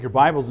Your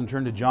Bibles and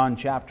turn to John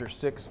chapter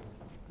 15,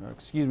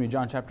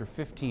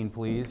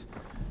 please.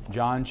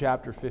 John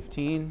chapter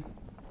 15.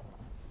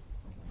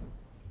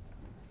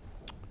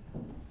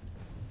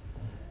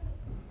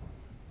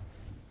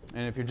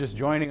 And if you're just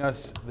joining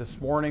us this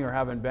morning or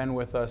haven't been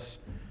with us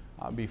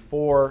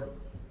before,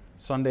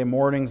 Sunday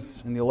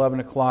mornings in the 11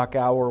 o'clock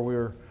hour,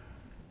 we're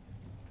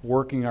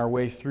working our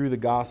way through the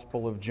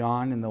Gospel of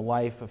John and the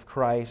life of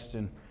Christ.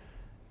 And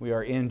we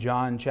are in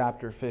John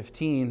chapter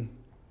 15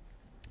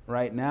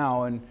 right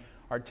now. And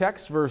our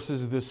text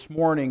verses this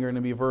morning are going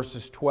to be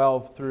verses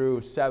 12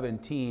 through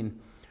 17.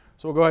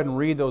 So we'll go ahead and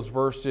read those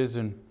verses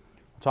and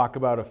talk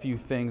about a few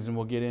things, and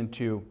we'll get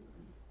into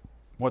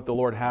what the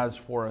Lord has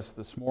for us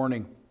this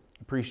morning.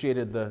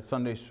 Appreciated the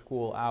Sunday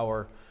school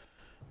hour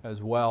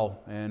as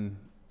well, and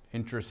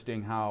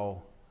interesting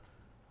how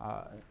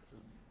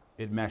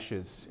it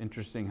meshes.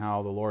 Interesting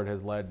how the Lord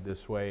has led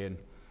this way,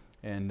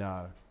 and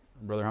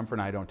Brother Humphrey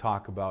and I don't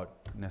talk about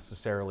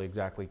necessarily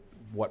exactly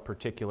what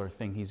particular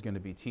thing he's going to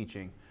be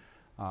teaching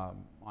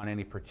on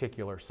any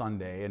particular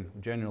Sunday, and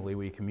generally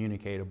we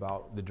communicate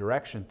about the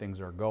direction things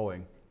are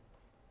going.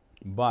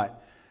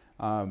 But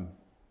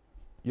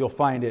you'll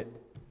find it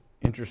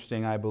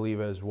interesting, I believe,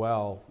 as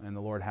well, and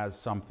the Lord has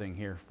something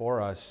here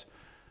for us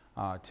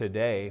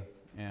today,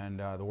 and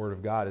the Word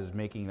of God is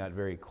making that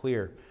very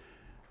clear.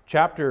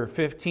 Chapter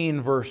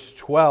 15, verse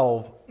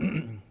 12,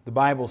 the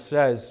Bible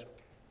says,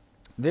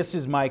 "This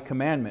is my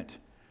commandment,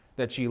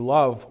 that ye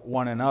love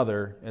one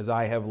another as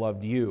I have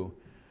loved you.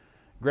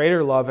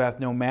 Greater love hath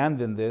no man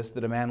than this,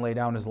 that a man lay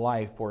down his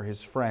life for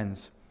his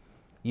friends.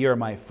 Ye are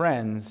my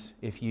friends,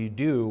 if ye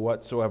do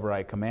whatsoever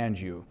I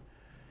command you.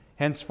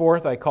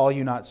 Henceforth I call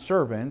you not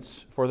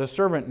servants, for the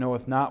servant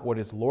knoweth not what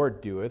his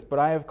Lord doeth, but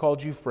I have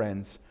called you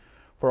friends.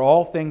 For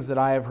all things that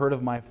I have heard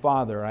of my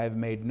Father I have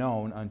made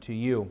known unto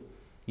you.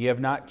 Ye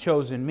have not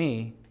chosen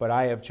me, but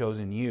I have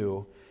chosen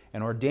you,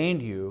 and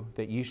ordained you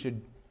that ye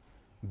should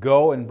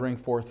go and bring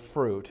forth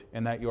fruit,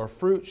 and that your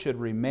fruit should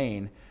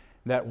remain,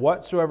 that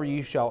whatsoever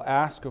ye shall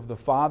ask of the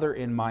Father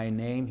in my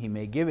name, he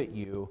may give it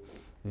you.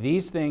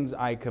 These things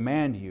I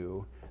command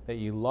you, that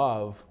ye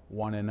love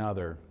one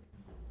another."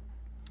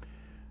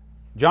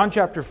 John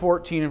chapter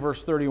 14 and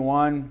verse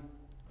 31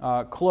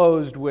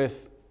 closed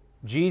with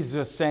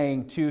Jesus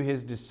saying to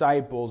his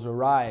disciples,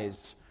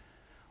 "Arise,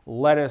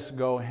 let us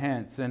go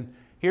hence." And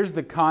here's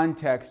the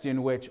context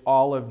in which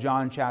all of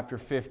John chapter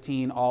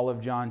 15, all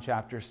of John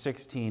chapter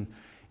 16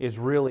 is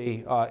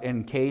really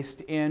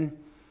encased in.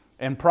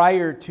 And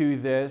prior to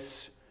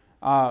this,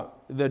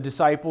 the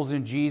disciples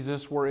and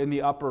Jesus were in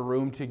the upper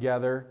room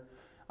together.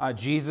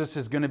 Jesus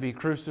is going to be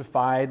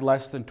crucified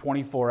less than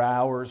 24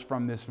 hours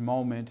from this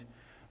moment.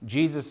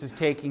 Jesus is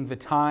taking the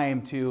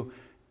time to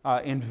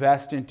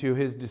invest into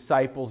his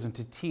disciples and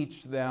to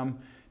teach them,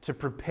 to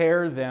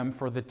prepare them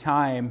for the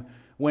time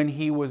when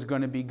he was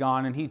going to be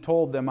gone. And he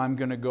told them, "I'm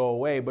going to go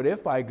away, but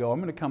if I go, I'm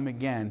going to come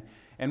again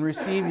and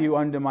receive you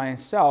unto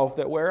myself,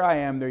 that where I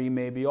am, there you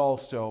may be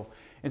also."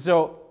 And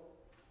so,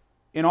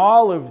 in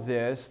all of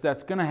this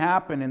that's going to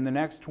happen in the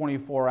next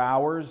 24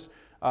 hours,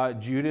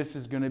 Judas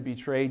is going to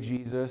betray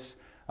Jesus.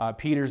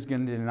 Peter's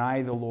going to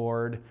deny the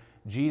Lord.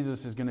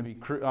 Jesus is going to be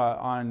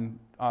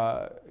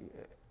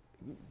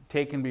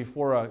taken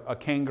before a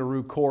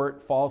kangaroo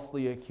court,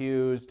 falsely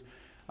accused,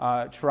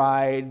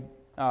 tried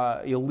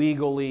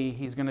illegally.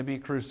 He's going to be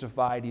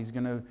crucified. He's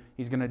going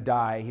to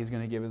die. He's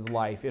going to give his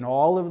life. And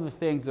all of the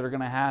things that are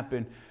going to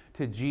happen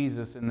to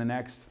Jesus in the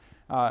next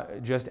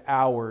just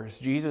hours,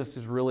 Jesus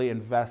is really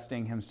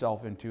investing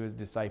himself into his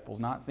disciples,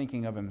 not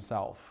thinking of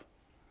himself.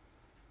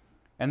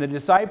 And the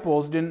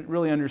disciples didn't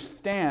really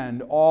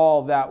understand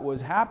all that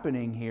was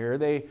happening here.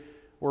 They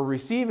were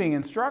receiving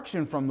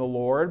instruction from the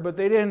Lord, but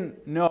they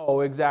didn't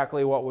know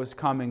exactly what was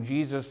coming.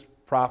 Jesus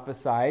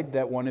prophesied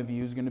that one of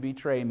you is going to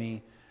betray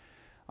me.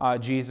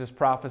 Jesus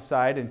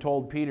prophesied and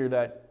told Peter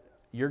that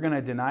you're going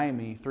to deny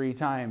me 3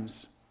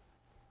 times.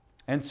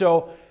 And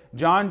so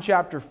John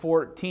chapter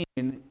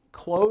 14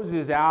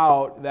 closes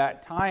out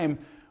that time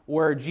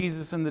where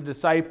Jesus and the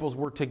disciples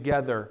were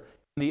together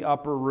in the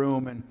upper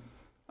room.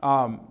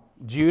 And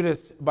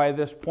Judas, by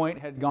this point,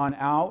 had gone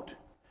out.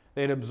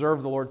 They had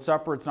observed the Lord's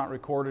Supper. It's not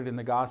recorded in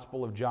the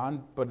Gospel of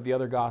John, but the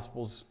other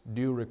Gospels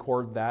do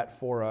record that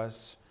for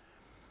us.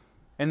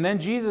 And then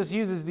Jesus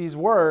uses these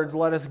words,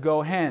 "Let us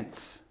go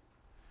hence."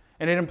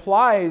 And it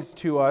implies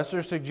to us,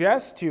 or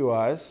suggests to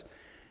us,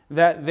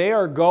 that they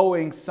are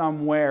going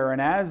somewhere,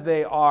 and as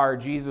they are,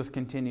 Jesus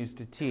continues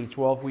to teach.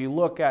 Well, if we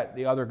look at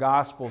the other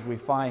Gospels, we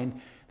find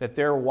that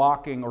they're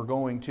walking or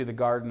going to the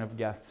Garden of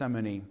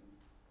Gethsemane.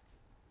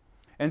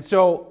 And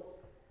so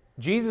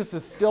Jesus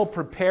is still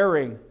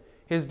preparing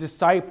his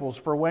disciples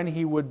for when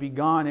he would be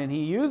gone, and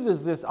he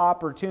uses this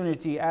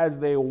opportunity as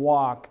they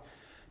walk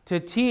to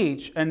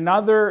teach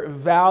another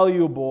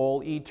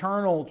valuable,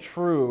 eternal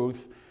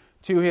truth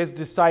to his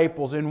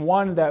disciples, and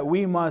one that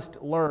we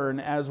must learn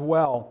as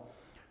well.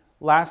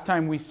 Last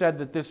time we said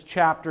that this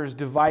chapter is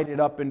divided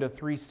up into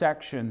 3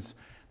 sections.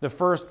 The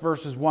first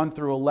verses 1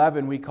 through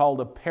 11 we called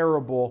a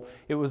parable.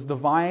 It was the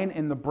vine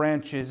and the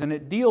branches, and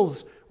it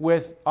deals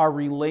with our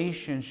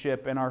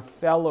relationship and our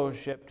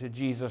fellowship to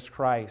Jesus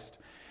Christ.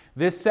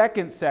 This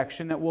second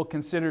section that we'll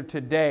consider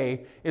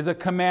today is a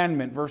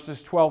commandment,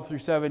 verses 12 through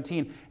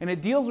 17, and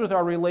it deals with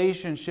our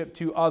relationship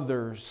to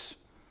others.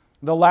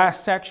 The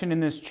last section in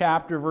this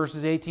chapter,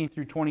 verses 18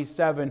 through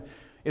 27,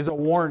 is a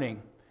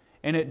warning,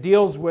 and it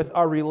deals with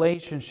our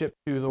relationship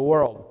to the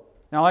world.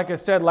 Now, like I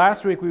said,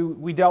 last week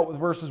we dealt with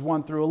verses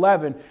 1 through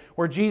 11,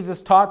 where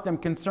Jesus taught them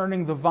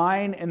concerning the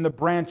vine and the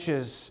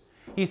branches.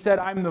 He said,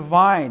 I'm the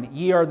vine,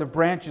 ye are the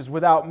branches.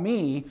 Without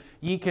me,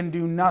 ye can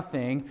do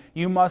nothing.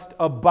 You must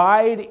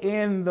abide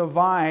in the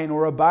vine,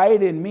 or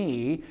abide in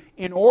me,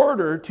 in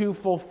order to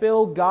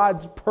fulfill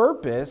God's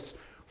purpose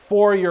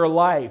for your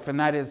life, and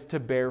that is to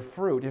bear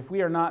fruit. If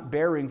we are not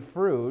bearing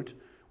fruit,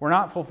 we're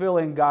not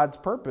fulfilling God's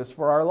purpose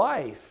for our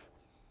life.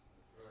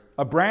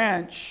 A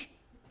branch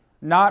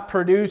not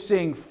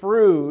producing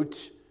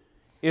fruit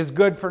is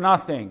good for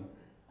nothing.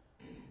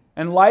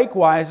 And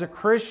likewise, a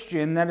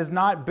Christian that is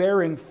not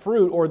bearing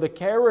fruit, or the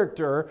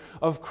character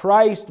of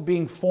Christ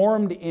being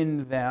formed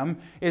in them,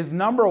 is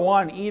number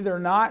one, either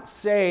not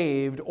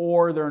saved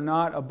or they're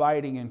not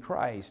abiding in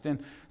Christ.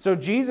 And so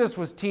Jesus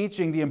was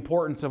teaching the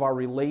importance of our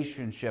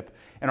relationship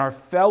and our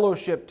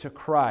fellowship to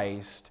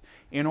Christ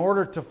in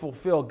order to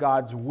fulfill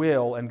God's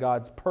will and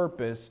God's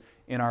purpose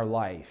in our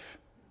life.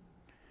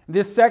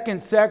 This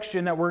second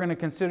section that we're going to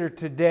consider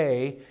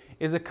today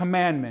is a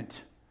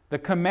commandment, the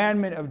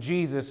commandment of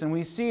Jesus. And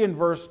we see in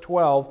verse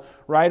 12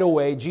 right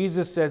away,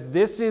 Jesus says,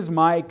 "This is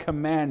my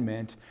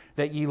commandment,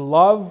 that ye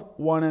love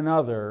one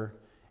another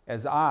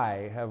as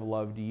I have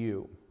loved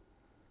you."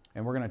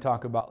 And we're going to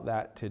talk about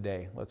that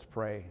today. Let's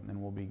pray, and then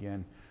we'll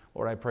begin.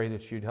 Lord, I pray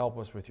that you'd help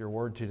us with your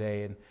word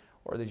today, and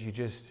or that you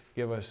just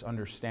give us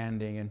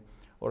understanding. And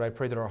Lord, I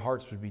pray that our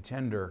hearts would be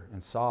tender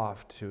and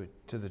soft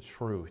to the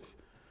truth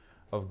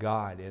of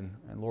God. And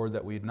Lord,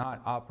 that we'd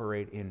not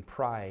operate in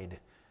pride,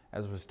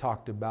 as was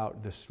talked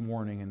about this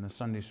morning in the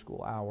Sunday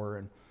school hour.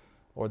 And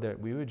Lord, that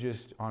we would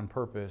just on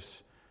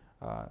purpose,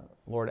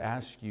 Lord,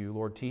 ask you,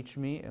 Lord, teach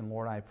me. And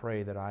Lord, I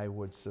pray that I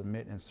would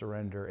submit and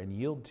surrender and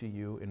yield to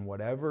you in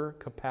whatever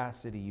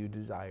capacity you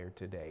desire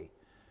today.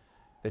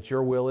 That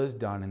your will is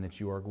done and that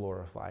you are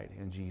glorified.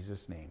 In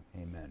Jesus' name,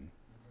 amen.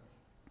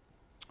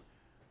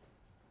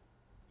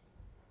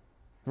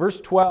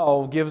 Verse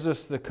 12 gives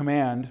us the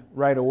command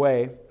right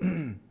away.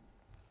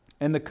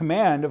 And the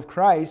command of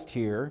Christ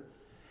here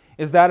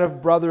is that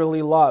of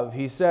brotherly love.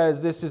 He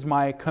says, "This is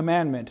my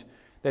commandment,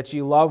 that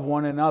ye love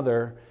one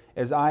another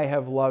as I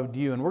have loved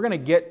you." And we're going to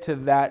get to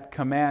that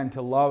command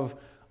to love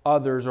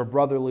others, or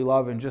brotherly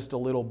love, in just a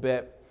little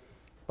bit.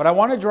 But I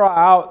want to draw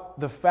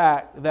out the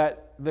fact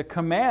that the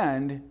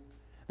command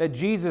that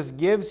Jesus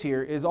gives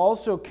here is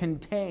also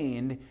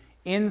contained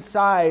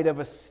inside of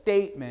a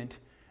statement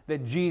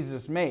that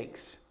Jesus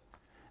makes.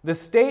 The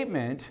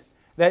statement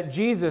that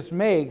Jesus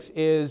makes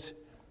is,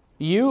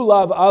 "You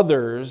love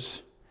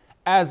others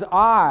as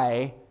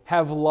I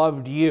have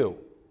loved you."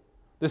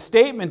 The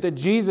statement that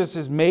Jesus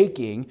is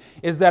making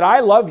is that I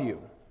love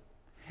you,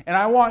 and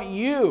I want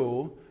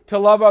you to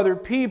love other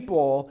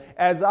people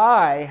as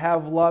I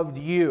have loved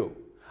you.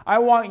 I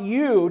want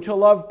you to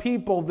love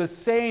people the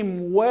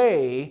same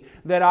way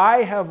that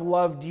I have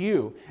loved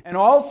you, and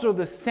also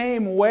the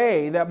same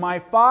way that my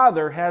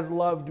Father has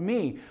loved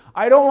me.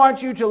 I don't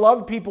want you to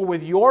love people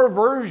with your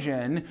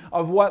version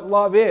of what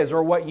love is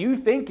or what you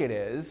think it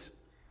is.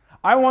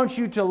 I want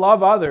you to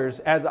love others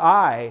as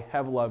I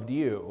have loved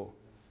you.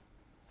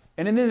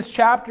 And in this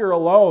chapter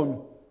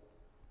alone,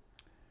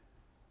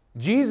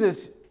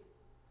 Jesus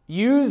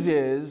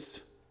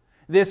uses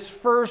this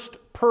first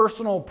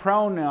personal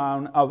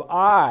pronoun of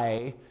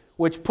I,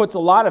 which puts a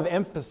lot of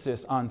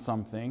emphasis on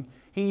something.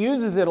 He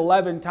uses it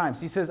 11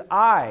 times. He says,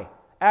 "I,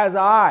 as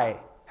I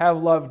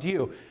have loved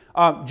you."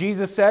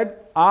 Jesus said,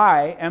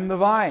 "I am the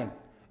vine."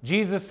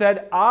 Jesus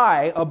said,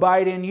 "I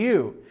abide in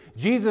you."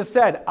 Jesus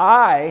said,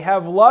 "I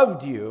have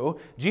loved you."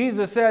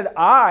 Jesus said,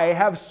 "I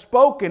have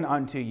spoken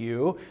unto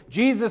you."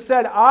 Jesus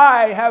said,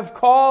 "I have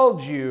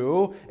called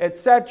you,"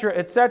 etc.,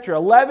 etc.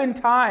 11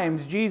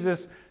 times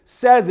Jesus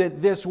says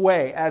it this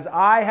way, as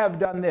I have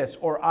done this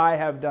or I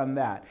have done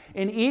that.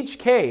 In each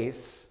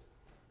case,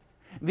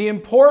 the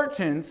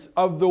importance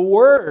of the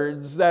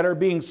words that are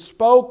being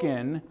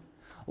spoken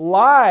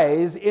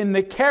lies in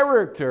the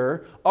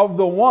character of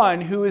the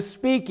one who is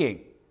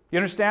speaking. You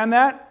understand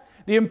that?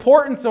 The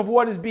importance of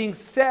what is being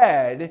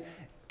said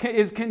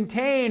is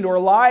contained or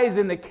lies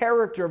in the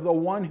character of the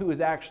one who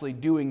is actually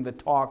doing the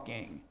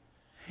talking.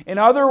 In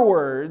other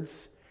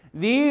words,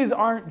 these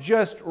aren't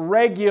just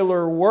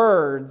regular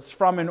words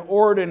from an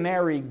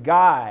ordinary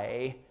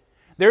guy.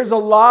 There's a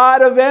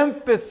lot of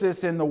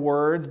emphasis in the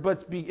words,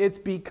 but it's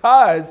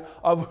because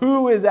of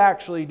who is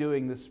actually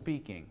doing the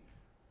speaking.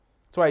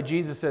 That's why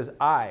Jesus says,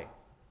 "I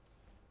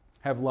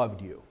have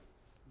loved you.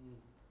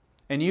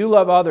 And you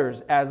love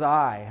others as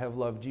I have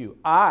loved you.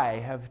 I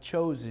have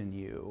chosen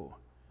you."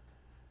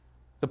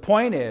 The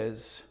point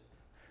is,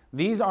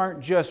 these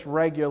aren't just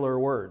regular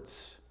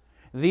words.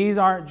 These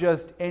aren't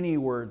just any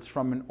words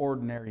from an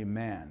ordinary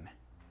man.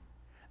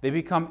 They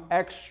become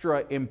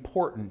extra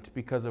important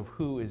because of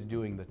who is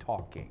doing the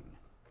talking.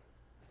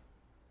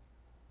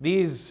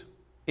 These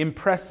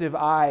impressive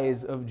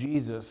eyes of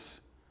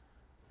Jesus,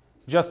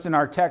 just in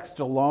our text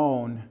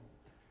alone,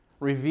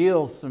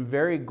 reveals some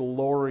very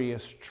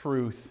glorious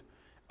truth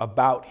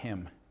about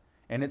him.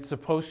 And it's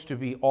supposed to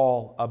be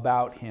all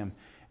about him.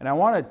 And I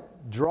want to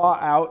draw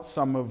out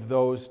some of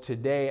those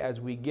today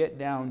as we get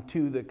down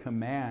to the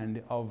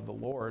command of the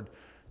Lord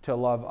to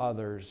love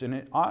others. And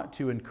it ought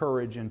to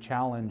encourage and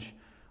challenge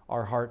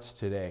our hearts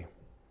today.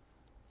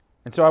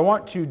 And so I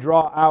want to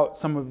draw out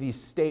some of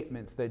these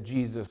statements that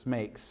Jesus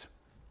makes.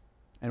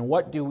 And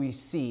what do we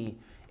see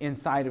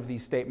inside of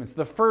these statements?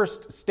 The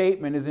first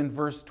statement is in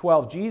verse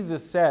 12.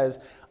 Jesus says,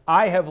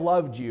 I have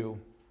loved you.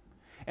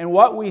 And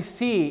what we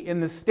see in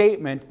the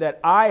statement that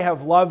I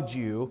have loved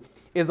you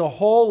is a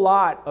whole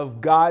lot of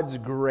God's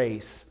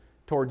grace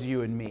towards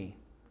you and me.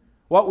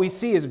 What we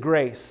see is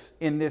grace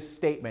in this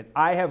statement.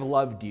 I have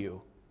loved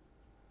you.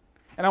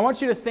 And I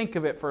want you to think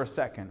of it for a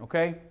second,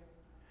 okay?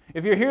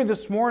 If you're here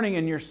this morning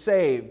and you're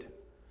saved,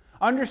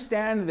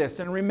 understand this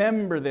and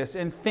remember this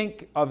and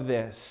think of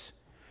this.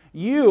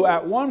 You,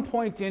 at one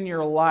point in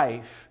your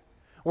life,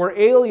 were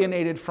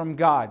alienated from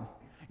God.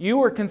 You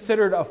were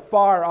considered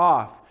afar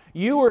off.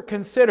 You were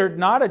considered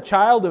not a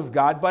child of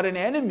God, but an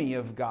enemy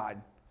of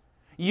God.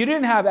 You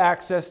didn't have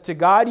access to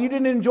God. You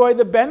didn't enjoy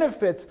the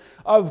benefits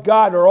of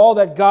God or all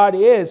that God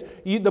is.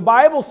 The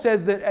Bible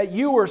says that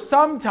you were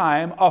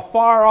sometime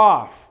afar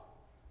off.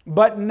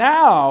 But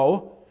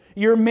now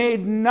you're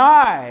made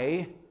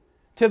nigh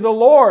to the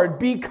Lord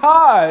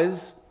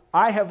because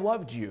I have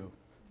loved you.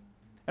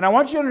 And I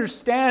want you to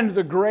understand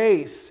the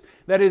grace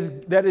that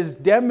is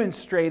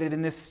demonstrated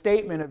in this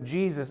statement of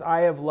Jesus,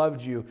 I have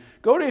loved you.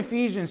 Go to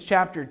Ephesians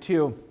chapter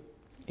 2.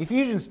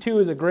 Ephesians 2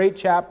 is a great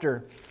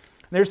chapter.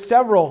 There's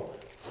several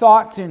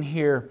thoughts in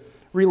here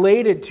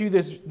related to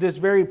this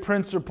very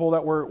principle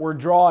that we're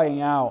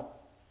drawing out.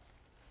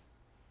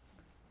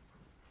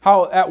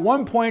 How at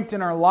one point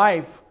in our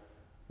life,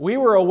 we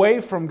were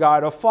away from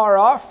God, afar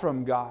off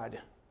from God.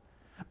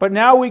 But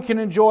now we can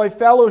enjoy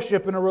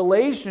fellowship and a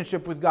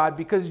relationship with God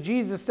because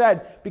Jesus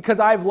said, because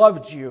I've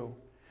loved you.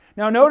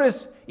 Now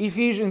notice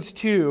Ephesians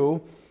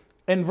 2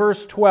 and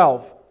verse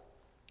 12.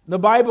 The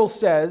Bible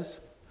says,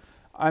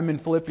 I'm in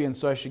Philippians,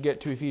 so I should get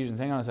to Ephesians.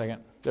 Hang on a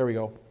second. There we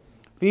go.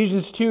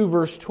 Ephesians 2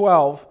 verse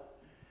 12,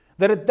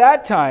 that at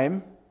that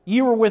time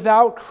ye were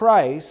without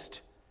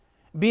Christ,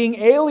 being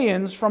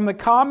aliens from the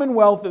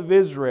commonwealth of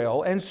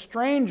Israel and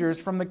strangers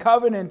from the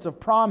covenant of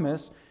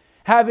promise,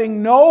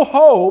 having no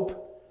hope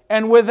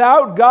and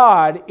without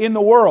God in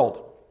the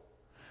world.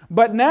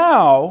 But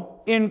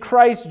now, in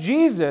Christ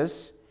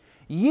Jesus,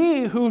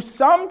 ye who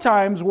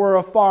sometimes were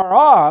afar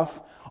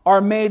off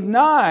are made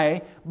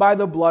nigh by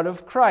the blood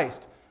of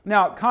Christ.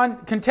 Now,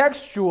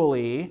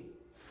 contextually,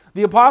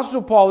 the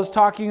Apostle Paul is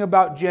talking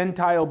about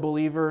Gentile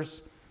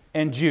believers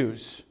and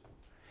Jews.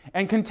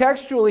 And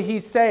contextually,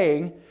 he's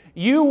saying,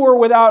 you were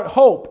without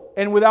hope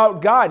and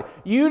without God.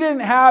 You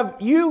didn't have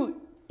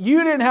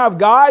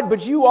God,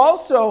 but you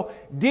also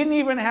didn't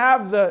even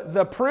have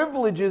the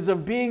privileges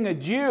of being a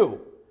Jew.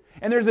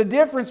 And there's a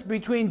difference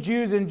between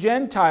Jews and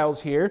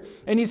Gentiles here.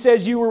 And he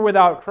says you were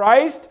without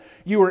Christ.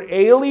 You were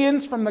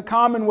aliens from the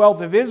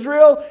commonwealth of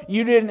Israel.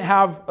 You didn't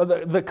have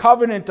the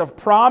covenant of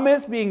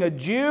promise, being a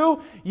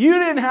Jew. You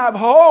didn't have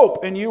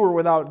hope, and you were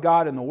without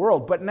God in the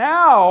world. But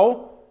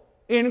now,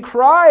 in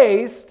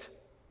Christ,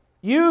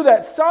 you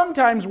that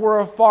sometimes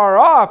were afar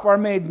off are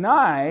made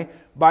nigh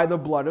by the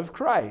blood of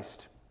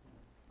Christ.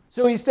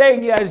 So he's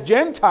saying, as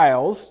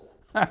Gentiles,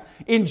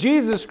 in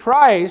Jesus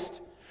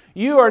Christ,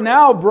 you are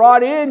now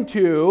brought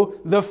into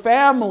the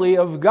family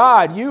of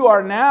God. You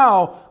are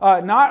now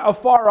not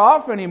afar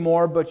off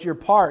anymore, but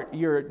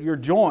you're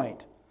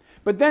joined.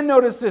 But then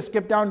notice this,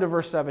 skip down to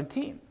verse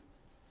 17.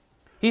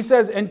 He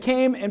says, and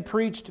came and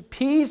preached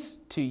peace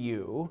to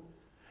you,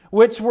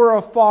 which were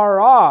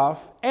afar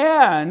off,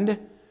 and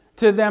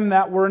to them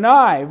that were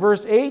nigh.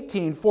 Verse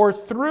 18, for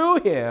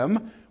through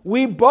him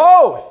we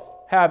both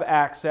have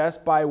access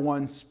by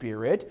one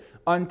Spirit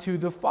unto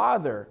the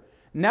Father.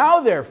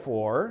 Now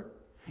therefore,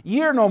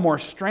 ye are no more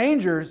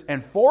strangers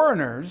and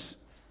foreigners,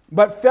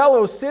 but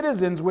fellow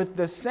citizens with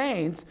the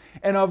saints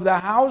and of the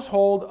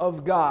household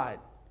of God.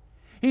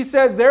 He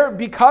says there,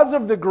 because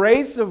of the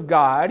grace of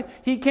God,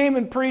 he came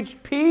and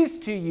preached peace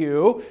to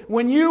you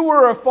when you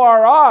were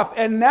afar off,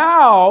 and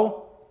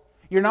now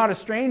you're not a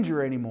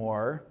stranger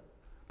anymore,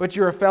 but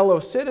you're a fellow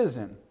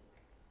citizen.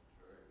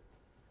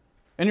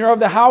 And you're of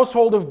the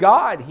household of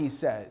God, he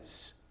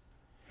says.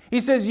 He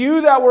says,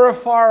 you that were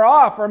afar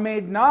off are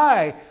made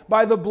nigh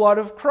by the blood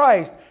of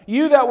Christ.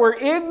 You that were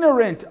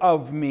ignorant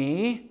of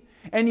me,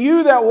 and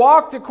you that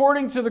walked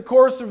according to the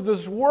course of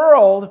this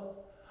world,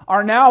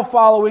 are now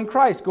following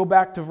Christ. Go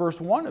back to verse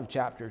 1 of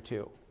chapter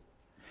 2.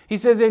 He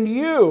says, and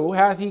you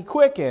hath he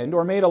quickened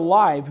or made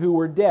alive who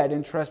were dead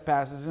in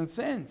trespasses and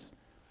sins,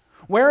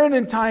 wherein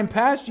in time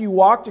past you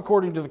walked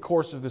according to the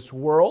course of this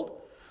world,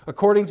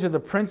 according to the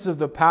prince of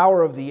the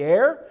power of the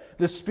air,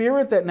 the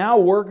spirit that now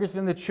worketh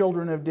in the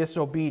children of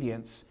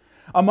disobedience,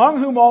 among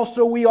whom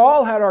also we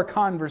all had our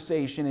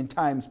conversation in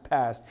times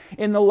past,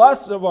 in the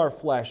lusts of our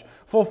flesh,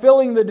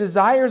 fulfilling the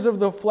desires of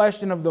the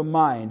flesh and of the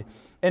mind,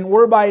 and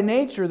were by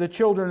nature the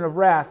children of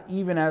wrath,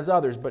 even as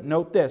others. But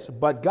note this,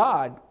 but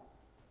God,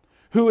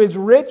 who is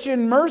rich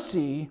in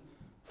mercy,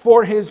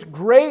 for his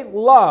great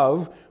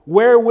love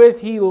wherewith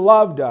he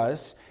loved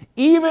us,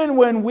 even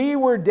when we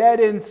were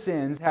dead in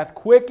sins, hath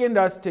quickened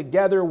us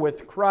together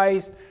with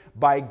Christ.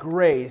 By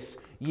grace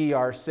ye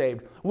are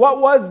saved. What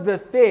was the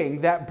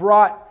thing that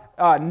brought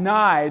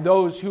nigh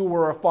those who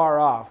were afar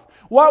off?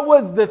 What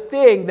was the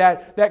thing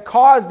that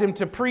caused him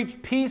to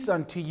preach peace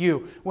unto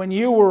you when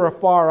you were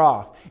afar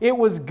off? It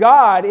was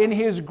God in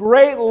his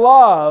great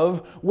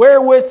love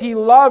wherewith he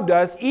loved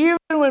us, even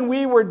when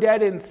we were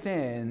dead in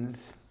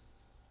sins,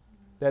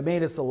 that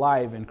made us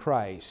alive in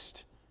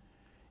Christ.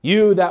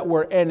 You that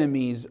were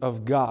enemies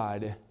of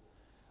God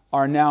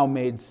are now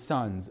made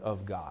sons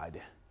of God.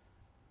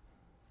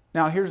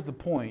 Now here's the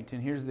point,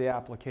 and here's the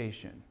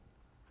application.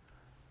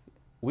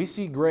 We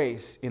see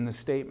grace in the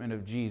statement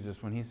of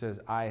Jesus when he says,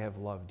 I have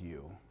loved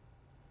you.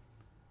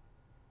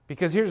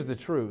 Because here's the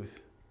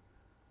truth.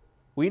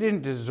 We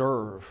didn't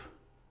deserve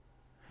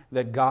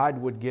that God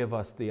would give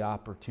us the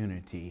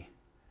opportunity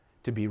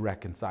to be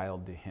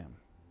reconciled to him.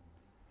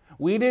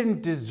 We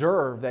didn't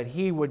deserve that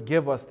he would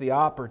give us the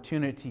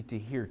opportunity to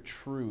hear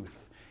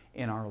truth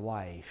in our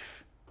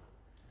life.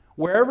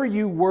 Wherever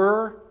you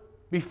were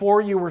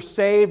before you were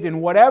saved,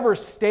 in whatever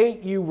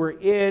state you were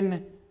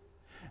in,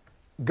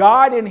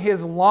 God in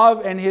his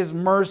love and his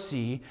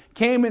mercy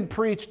came and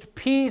preached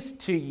peace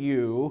to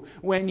you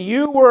when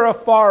you were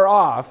afar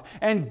off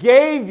and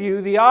gave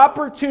you the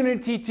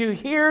opportunity to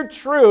hear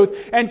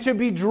truth and to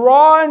be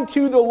drawn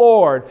to the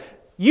Lord.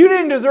 You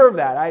didn't deserve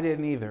that. I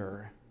didn't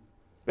either.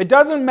 It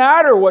doesn't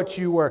matter what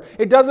you were.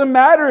 It doesn't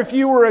matter if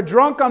you were a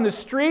drunk on the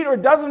street, or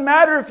it doesn't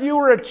matter if you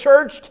were a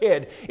church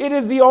kid. It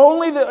is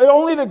only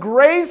the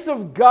grace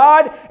of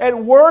God at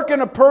work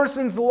in a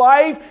person's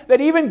life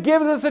that even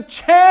gives us a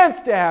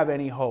chance to have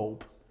any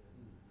hope.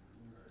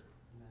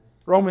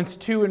 Romans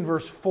 2 and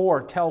verse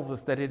 4 tells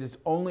us that it is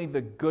only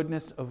the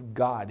goodness of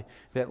God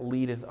that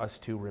leadeth us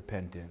to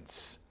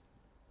repentance.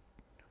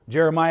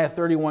 Jeremiah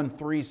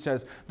 31:3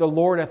 says, The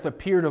Lord hath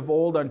appeared of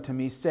old unto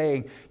me,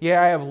 saying, Yea,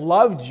 I have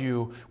loved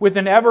you with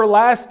an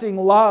everlasting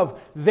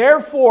love.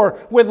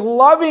 Therefore, with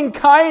loving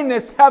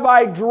kindness have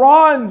I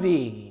drawn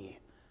thee.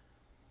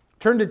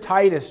 Turn to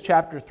Titus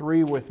chapter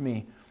 3 with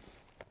me.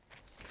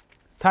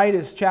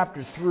 Titus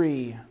chapter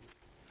 3.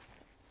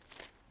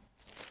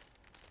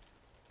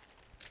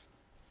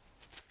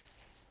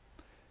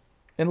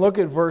 And look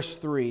at verse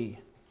 3.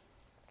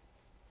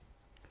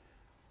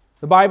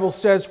 The Bible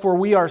says, For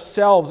we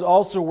ourselves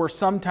also were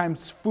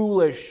sometimes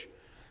foolish,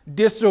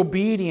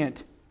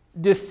 disobedient,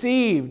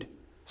 deceived,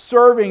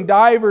 serving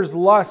divers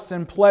lusts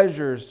and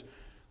pleasures,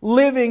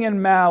 living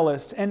in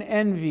malice and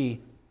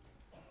envy,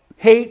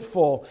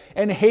 hateful,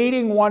 and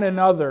hating one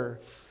another.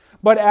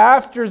 But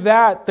after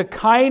that, the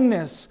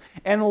kindness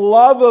and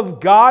love of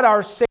God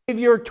our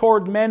Savior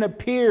toward men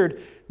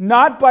appeared,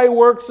 not by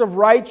works of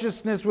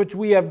righteousness which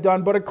we have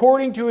done, but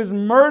according to his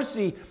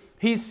mercy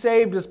he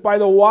saved us by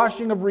the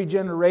washing of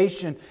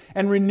regeneration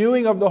and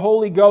renewing of the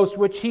Holy Ghost,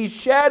 which he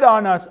shed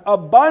on us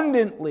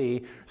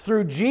abundantly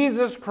through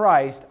Jesus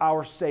Christ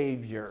our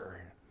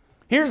Savior.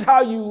 Here's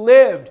how you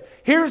lived.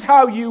 Here's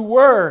how you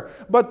were.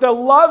 But the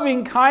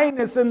loving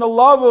kindness and the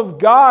love of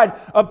God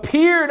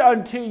appeared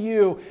unto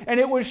you, and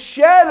it was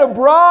shed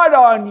abroad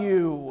on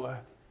you.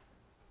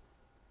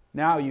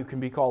 Now you can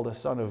be called a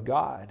son of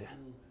God.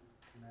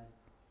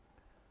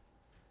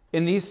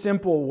 In these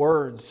simple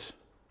words,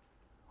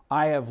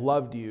 I have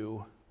loved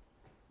you,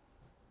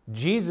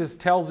 Jesus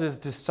tells his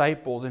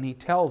disciples, and he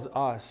tells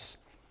us,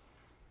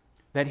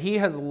 that he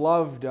has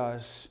loved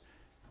us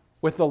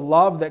with a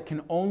love that can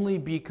only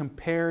be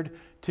compared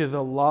to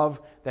the love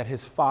that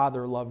his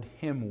Father loved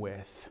him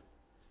with.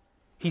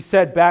 He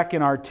said back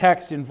in our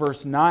text in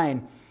verse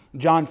 9,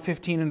 John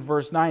 15 and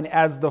verse 9,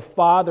 As the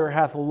Father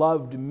hath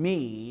loved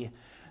me,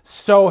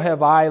 so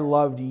have I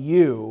loved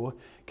you.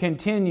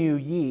 Continue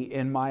ye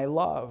in my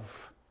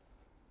love.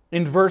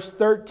 In verse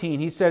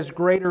 13, he says,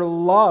 Greater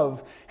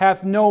love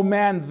hath no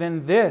man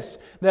than this,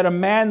 that a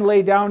man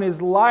lay down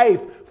his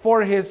life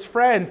for his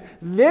friends.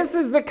 This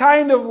is the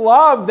kind of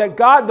love that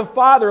God the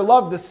Father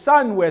loved the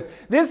Son with.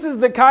 This is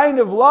the kind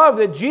of love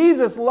that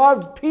Jesus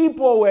loved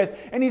people with.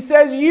 And he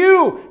says,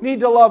 you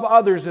need to love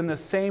others in the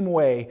same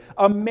way.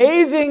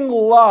 Amazing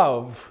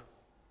love.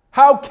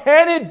 How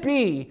can it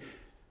be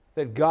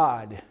that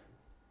God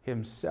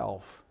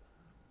himself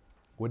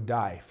would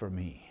die for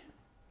me?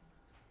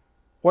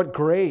 What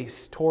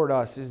grace toward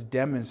us is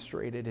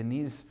demonstrated in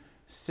these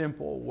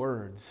simple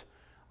words,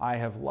 I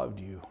have loved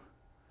you,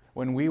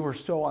 when we were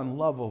so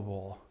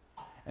unlovable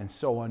and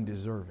so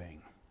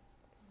undeserving.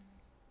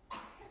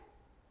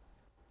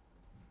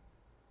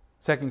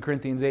 2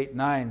 Corinthians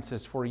 8:9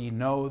 says, For ye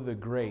know the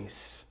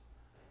grace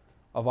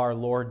of our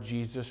Lord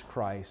Jesus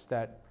Christ,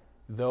 that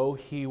though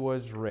he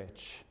was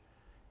rich,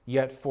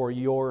 yet for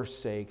your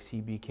sakes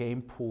he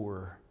became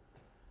poor,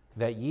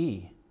 that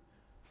ye,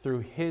 through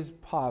his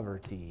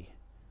poverty,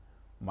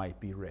 might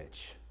be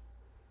rich.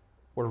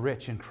 We're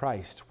rich in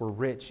Christ. We're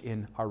rich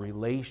in our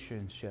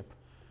relationship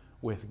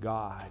with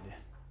God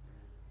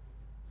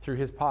through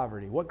his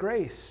poverty. What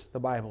grace, the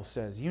Bible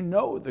says. You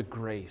know the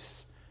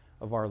grace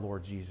of our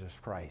Lord Jesus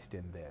Christ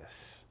in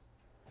this.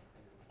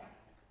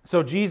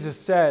 So Jesus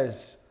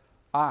says,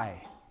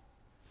 I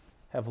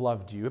have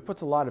loved you. It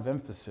puts a lot of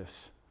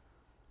emphasis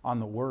on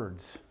the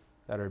words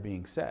that are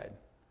being said.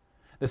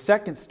 The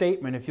second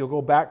statement, if you'll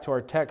go back to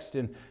our text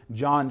in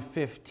John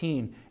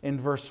 15, in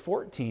verse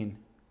 14,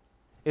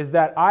 is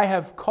that I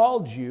have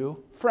called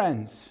you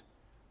friends.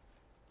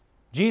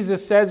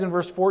 Jesus says in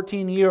verse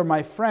 14, ye are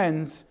my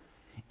friends,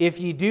 if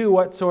ye do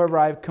whatsoever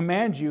I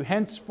command you.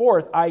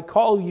 Henceforth I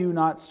call you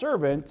not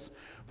servants,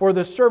 for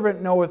the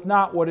servant knoweth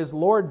not what his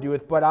Lord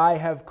doeth, but I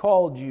have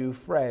called you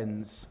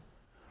friends.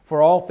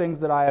 For all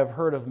things that I have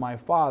heard of my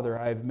Father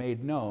I have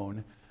made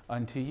known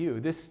unto you.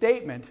 This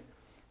statement,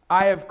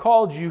 I have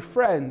called you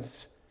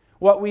friends,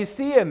 what we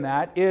see in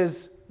that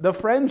is the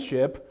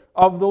friendship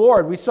of the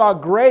Lord. We saw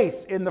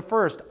grace in the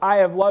first, I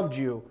have loved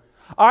you.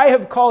 I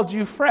have called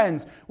you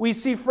friends. We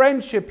see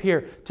friendship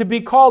here. To be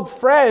called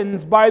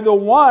friends by the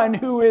one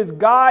who is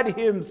God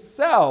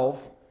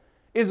himself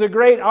is a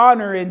great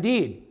honor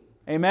indeed.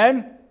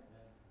 Amen?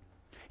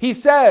 He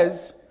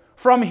says,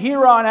 from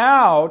here on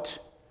out,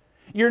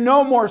 you're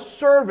no more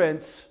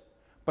servants,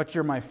 but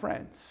you're my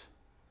friends.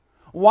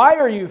 Why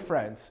are you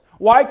friends?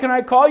 Why can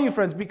I call you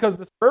friends? Because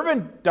the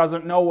servant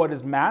doesn't know what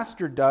his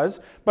master does,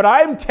 but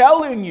I'm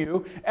telling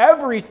you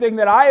everything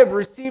that I have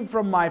received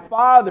from my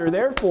Father.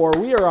 Therefore,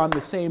 we are on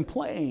the same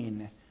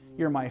plane.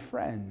 You're my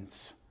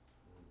friends.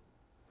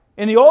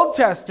 In the Old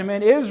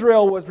Testament,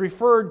 Israel was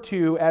referred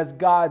to as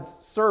God's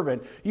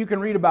servant. You can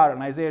read about it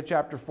in Isaiah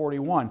chapter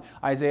 41,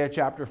 Isaiah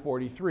chapter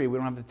 43. We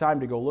don't have the time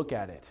to go look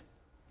at it.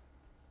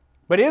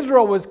 But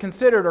Israel was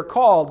considered or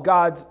called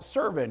God's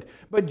servant.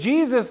 But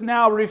Jesus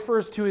now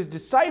refers to his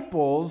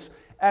disciples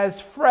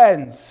as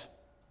friends.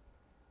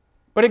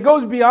 But it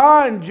goes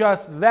beyond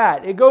just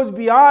that. It goes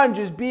beyond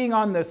just being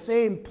on the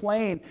same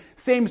plane,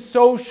 same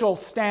social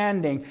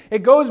standing.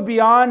 It goes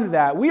beyond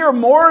that. We are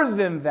more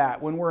than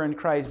that when we're in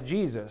Christ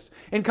Jesus.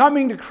 In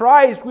coming to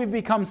Christ, we've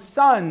become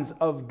sons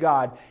of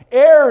God,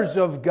 heirs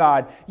of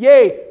God,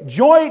 yea,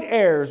 joint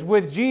heirs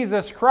with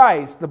Jesus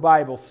Christ, the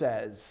Bible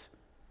says.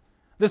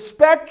 The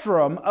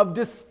spectrum of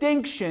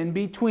distinction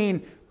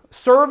between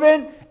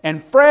servant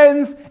and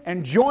friends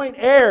and joint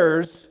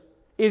heirs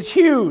is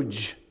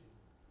huge.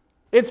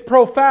 It's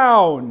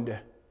profound.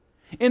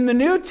 In the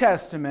New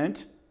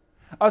Testament,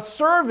 a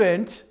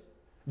servant,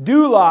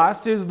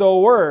 doulos is the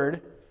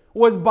word,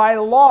 was by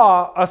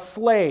law a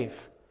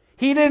slave.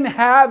 He didn't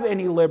have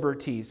any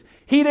liberties.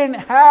 He didn't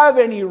have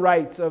any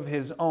rights of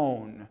his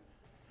own.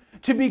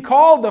 To be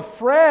called a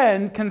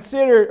friend,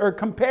 considered or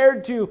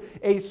compared to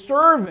a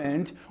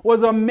servant,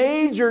 was a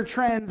major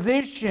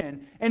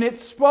transition, and it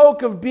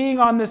spoke of being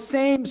on the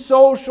same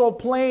social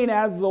plane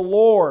as the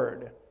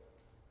Lord.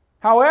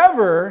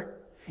 However,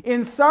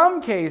 in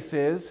some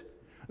cases,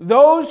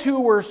 those who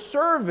were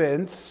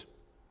servants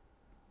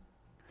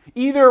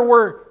either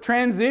were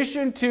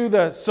transitioned to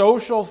the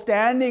social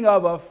standing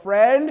of a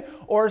friend,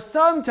 or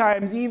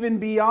sometimes even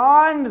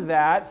beyond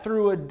that,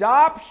 through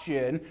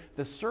adoption,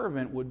 the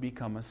servant would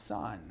become a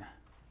son.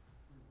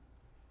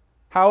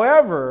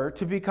 However,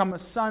 to become a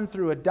son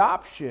through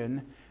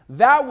adoption,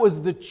 that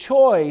was the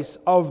choice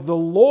of the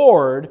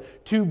Lord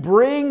to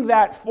bring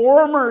that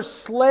former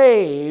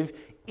slave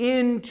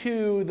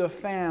into the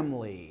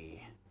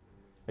family.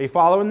 Are you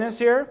following this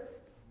here?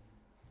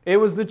 It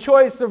was the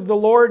choice of the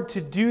Lord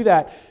to do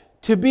that.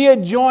 To be a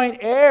joint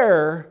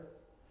heir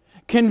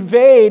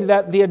conveyed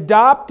that the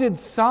adopted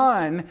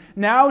son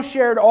now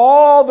shared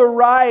all the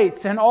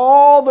rights and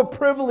all the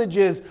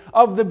privileges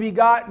of the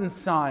begotten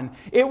son.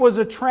 It was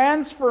a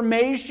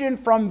transformation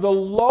from the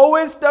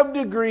lowest of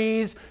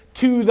degrees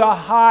to the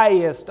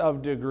highest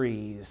of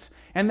degrees.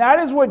 And that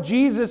is what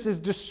Jesus is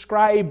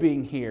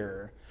describing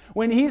here.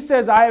 When he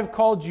says, I have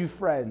called you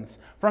friends,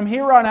 from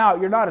here on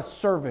out, you're not a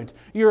servant,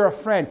 you're a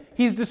friend.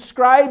 He's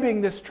describing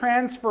this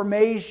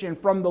transformation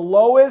from the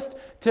lowest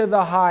to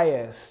the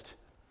highest.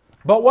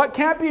 But what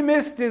can't be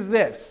missed is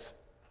this.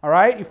 All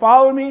right? You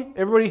following me?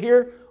 Everybody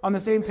here on the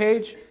same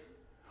page?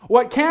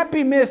 What can't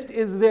be missed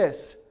is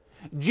this.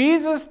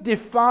 Jesus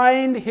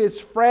defined his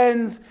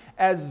friends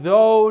as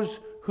those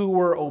who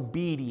were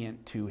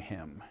obedient to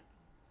him.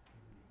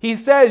 He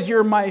says,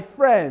 you're my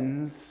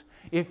friends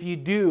if you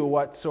do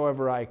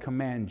whatsoever I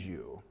command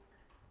you.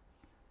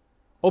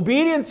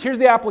 Obedience, here's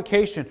the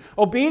application.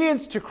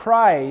 Obedience to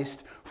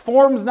Christ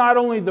forms not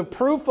only the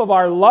proof of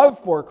our love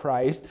for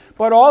Christ,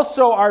 but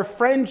also our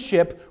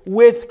friendship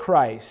with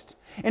Christ.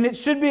 And it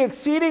should be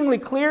exceedingly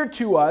clear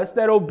to us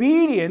that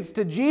obedience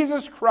to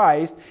Jesus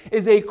Christ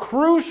is a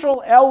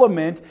crucial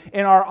element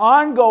in our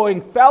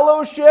ongoing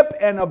fellowship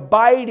and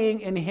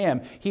abiding in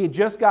Him. He had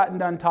just gotten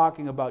done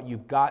talking about,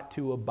 you've got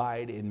to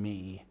abide in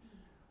me.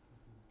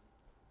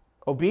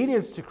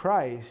 Obedience to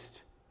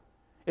Christ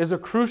is a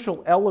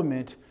crucial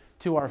element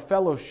to our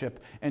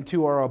fellowship and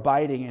to our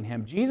abiding in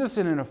Him. Jesus,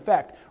 in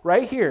effect,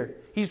 right here,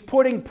 He's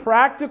putting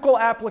practical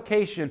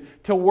application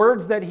to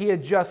words that He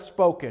had just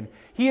spoken.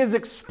 He is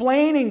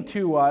explaining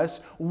to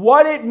us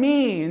what it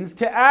means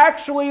to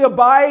actually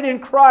abide in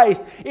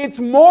Christ. It's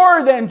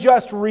more than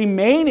just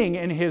remaining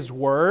in His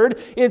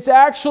Word. It's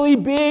actually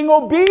being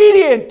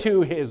obedient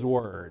to His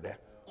Word.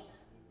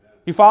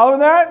 You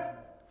following that?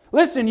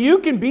 Listen, you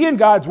can be in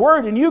God's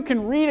Word and you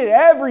can read it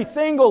every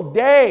single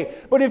day,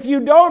 but if you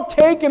don't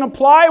take and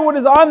apply what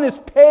is on this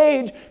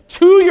page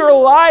to your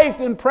life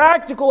in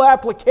practical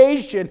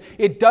application,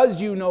 it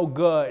does you no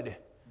good.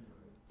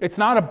 It's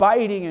not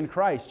abiding in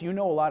Christ. You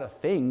know a lot of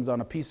things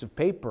on a piece of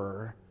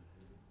paper,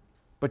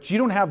 but you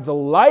don't have the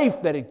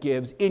life that it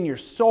gives in your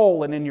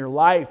soul and in your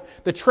life,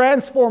 the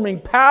transforming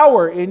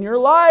power in your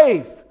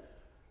life.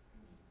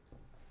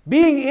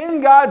 Being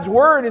in God's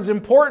Word is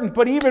important,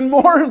 but even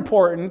more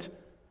important,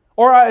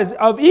 or as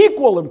of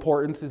equal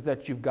importance, is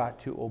that you've got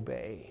to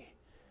obey.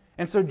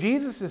 And so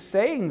Jesus is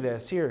saying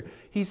this here.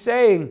 He's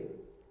saying,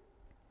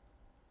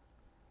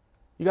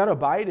 you got to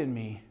abide in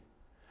me,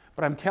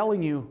 but I'm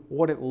telling you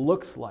what it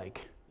looks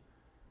like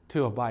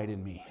to abide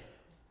in me.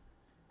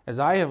 As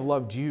I have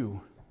loved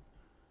you,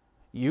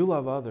 you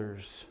love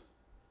others.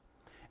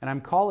 And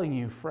I'm calling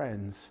you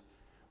friends,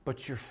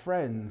 but you're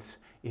friends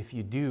if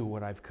you do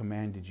what I've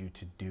commanded you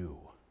to do.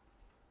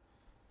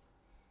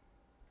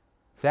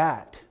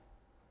 That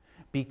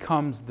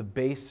becomes the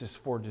basis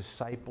for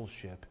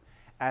discipleship,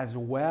 as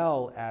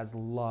well as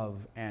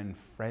love and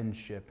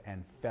friendship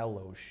and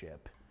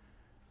fellowship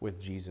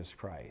with Jesus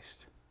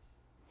Christ.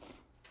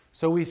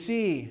 So we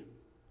see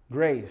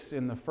grace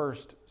in the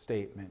first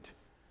statement,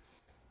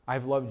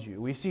 I've loved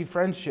you. We see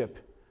friendship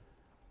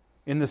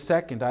in the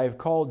second, I have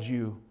called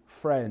you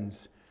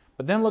friends.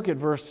 But then look at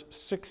verse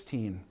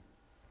 16.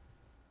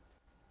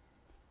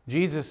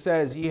 Jesus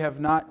says, ye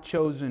have not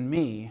chosen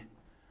me,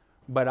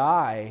 but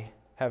I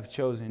have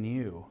chosen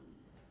you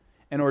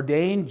and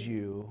ordained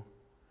you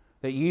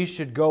that ye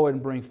should go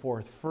and bring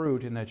forth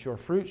fruit, and that your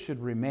fruit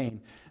should remain,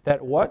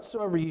 that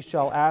whatsoever ye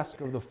shall ask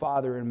of the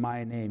Father in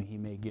my name, He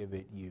may give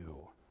it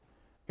you.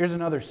 Here's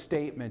another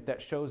statement that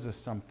shows us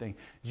something.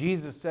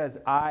 Jesus says,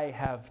 I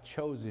have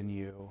chosen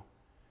you.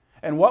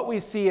 And what we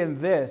see in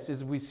this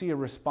is we see a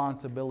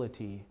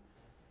responsibility.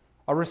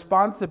 A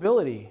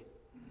responsibility.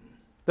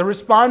 The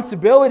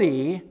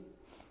responsibility,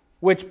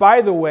 which,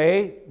 by the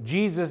way,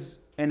 Jesus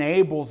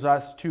enables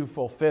us to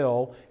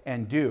fulfill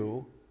and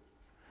do.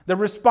 The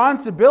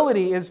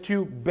responsibility is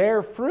to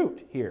bear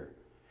fruit here.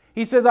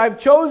 He says, I've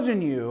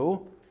chosen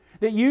you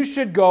that you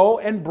should go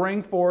and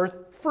bring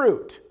forth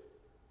fruit.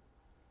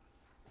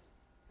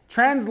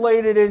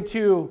 Translated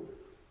into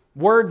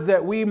words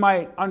that we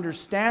might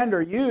understand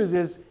or use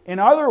is, in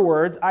other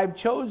words, I've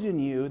chosen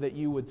you that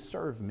you would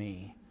serve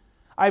me.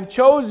 I've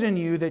chosen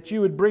you that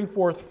you would bring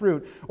forth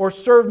fruit or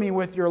serve me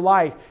with your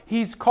life.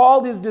 He's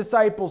called His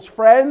disciples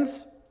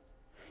friends.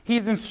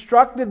 He's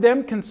instructed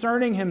them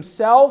concerning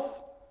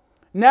Himself.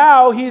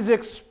 Now He's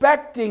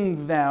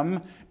expecting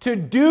them to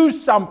do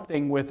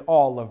something with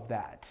all of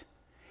that.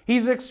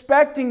 He's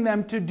expecting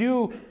them to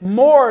do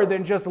more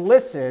than just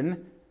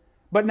listen,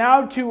 but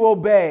now to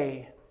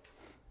obey.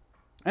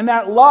 And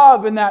that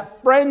love and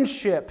that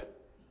friendship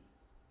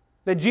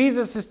that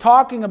Jesus is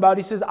talking about,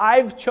 He says,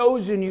 I've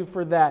chosen you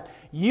for that.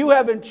 You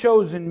haven't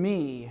chosen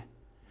me.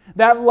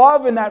 That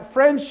love and that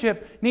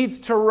friendship needs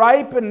to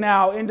ripen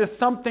now into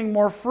something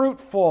more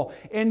fruitful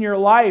in your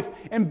life.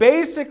 And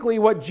basically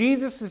what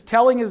Jesus is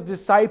telling His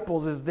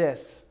disciples is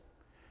this: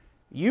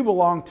 you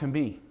belong to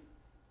me.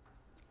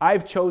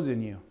 I've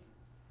chosen you.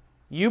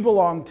 You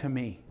belong to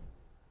me.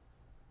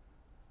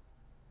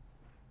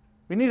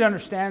 We need to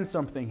understand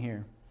something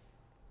here.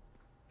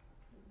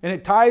 And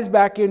it ties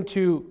back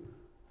into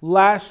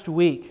last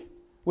week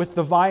with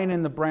the vine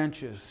and the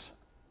branches.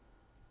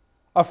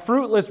 A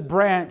fruitless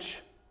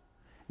branch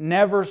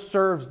never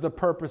serves the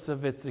purpose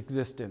of its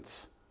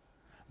existence.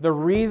 The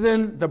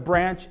reason the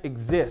branch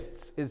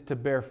exists is to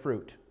bear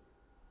fruit.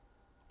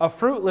 A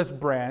fruitless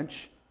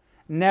branch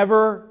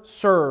never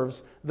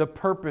serves the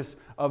purpose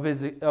of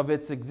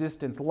its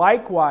existence.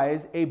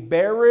 Likewise, a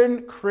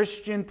barren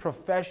Christian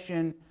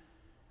profession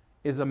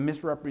is a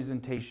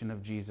misrepresentation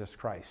of Jesus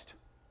Christ,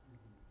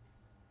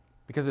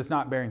 because it's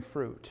not bearing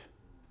fruit.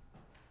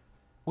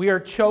 We are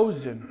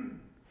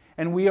chosen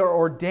and we are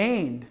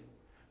ordained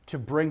to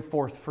bring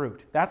forth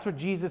fruit. That's what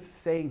Jesus is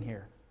saying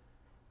here.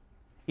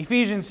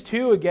 Ephesians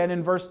 2 again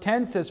in verse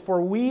 10 says,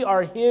 for we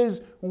are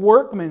His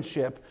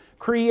workmanship,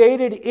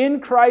 created in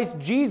Christ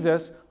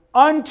Jesus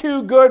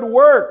unto good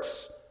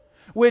works,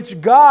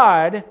 which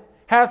God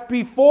hath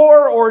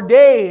before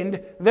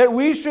ordained that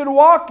we should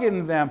walk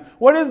in them.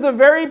 What is the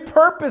very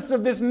purpose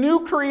of this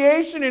new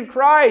creation in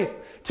Christ?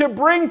 To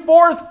bring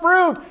forth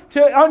fruit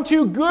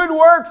unto good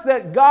works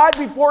that God,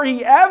 before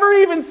He ever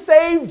even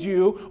saved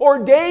you,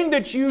 ordained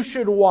that you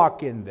should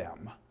walk in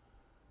them.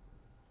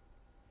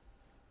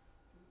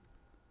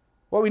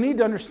 What we need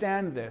to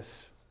understand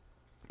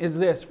is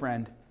this,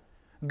 friend,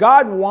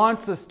 God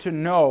wants us to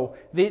know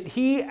that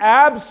He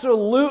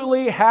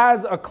absolutely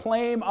has a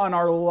claim on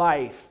our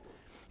life.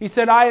 He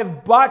said, I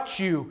have bought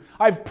you.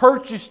 I've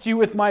purchased you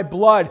with my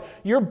blood.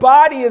 Your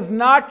body is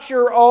not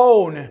your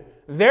own.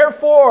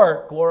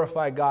 Therefore,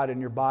 glorify God in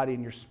your body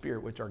and your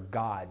spirit, which are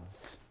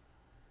God's.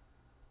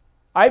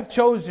 I've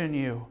chosen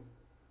you.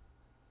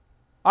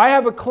 I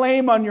have a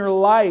claim on your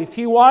life.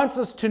 He wants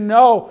us to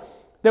know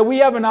that we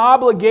have an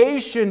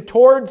obligation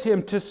towards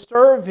Him to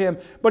serve Him.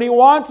 But He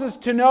wants us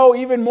to know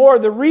even more.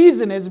 The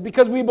reason is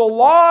because we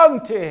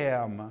belong to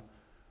Him.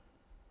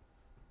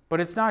 But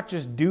it's not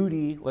just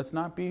duty. Let's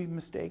not be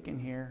mistaken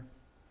here.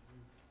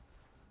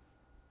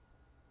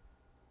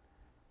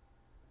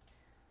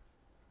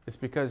 It's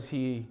because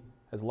He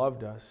has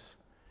loved us.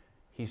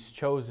 He's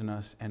chosen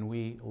us, and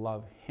we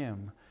love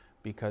Him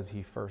because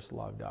He first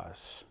loved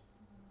us.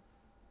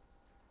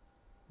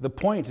 The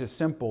point is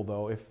simple,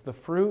 though. If the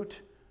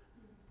fruit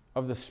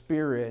of the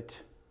Spirit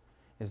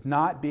is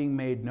not being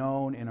made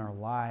known in our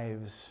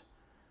lives,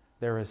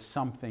 there is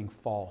something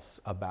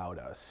false about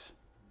us.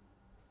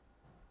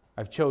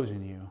 I've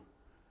chosen you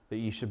that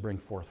ye should bring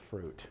forth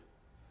fruit.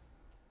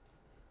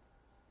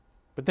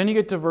 But then you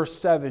get to verse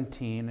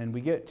 17, and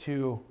we get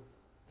to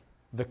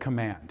the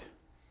command.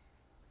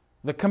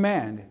 The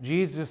command.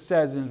 Jesus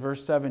says in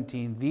verse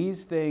 17,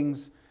 these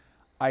things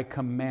I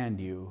command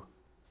you,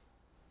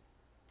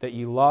 that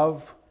ye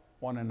love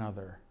one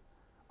another.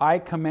 I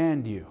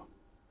command you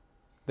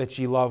that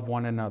ye love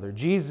one another.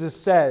 Jesus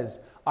says,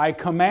 I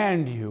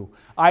command you.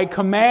 I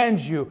command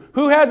you.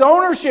 Who has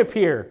ownership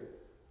here?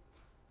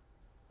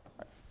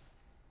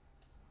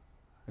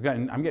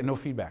 I'm getting no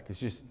feedback. It's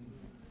just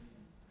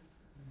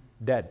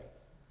dead.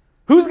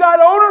 Who's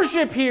got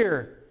ownership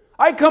here?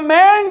 I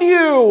command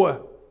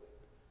you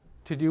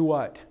to do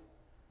what?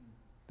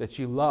 That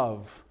you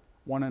love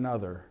one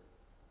another.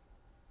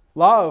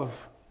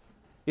 Love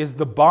is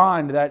the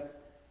bond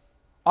that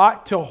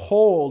ought to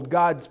hold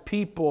God's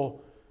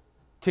people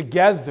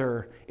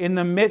together in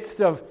the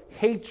midst of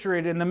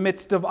hatred, in the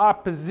midst of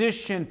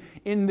opposition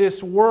in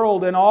this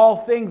world and all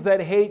things that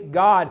hate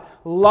God.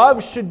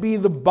 Love should be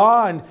the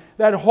bond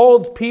that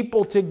holds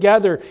people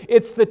together.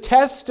 It's the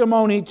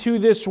testimony to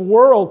this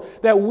world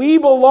that we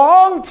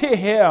belong to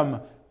Him.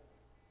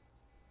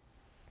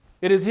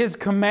 It is His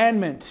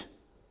commandment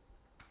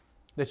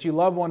that you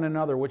love one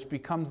another, which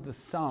becomes the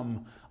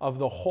sum of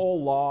the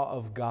whole law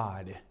of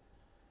God.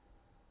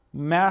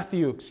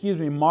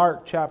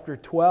 Mark chapter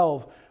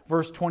 12,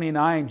 verse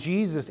 29,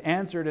 Jesus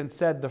answered and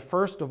said, the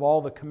first of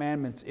all the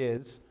commandments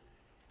is,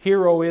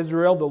 Hear, O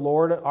Israel, the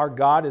Lord our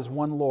God is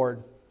one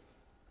Lord.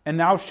 And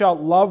thou shalt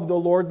love the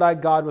Lord thy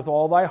God with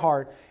all thy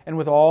heart, and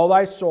with all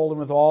thy soul, and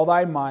with all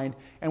thy mind,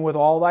 and with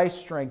all thy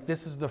strength.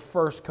 This is the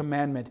first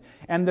commandment.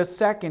 And the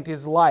second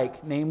is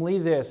like, namely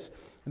this,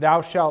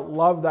 thou shalt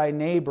love thy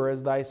neighbor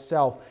as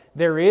thyself.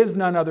 There is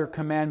none other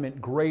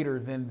commandment greater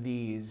than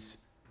these.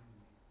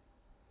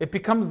 It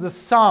becomes the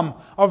sum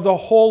of the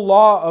whole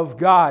law of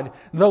God.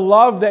 The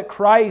love that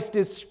Christ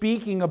is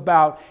speaking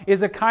about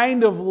is a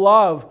kind of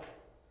love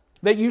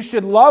that you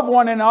should love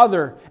one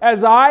another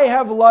as I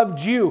have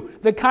loved you.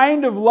 The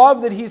kind of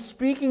love that He's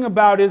speaking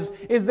about is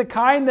the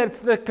kind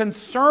that's the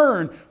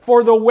concern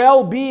for the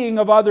well-being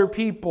of other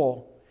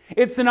people.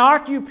 It's an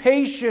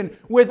occupation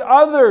with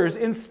others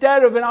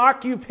instead of an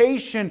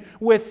occupation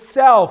with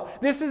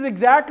self. This is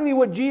exactly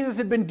what Jesus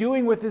had been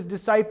doing with His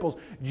disciples.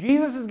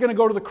 Jesus is going to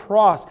go to the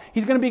cross.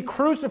 He's going to be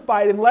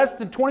crucified in less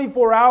than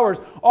 24 hours.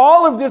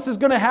 All of this is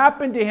going to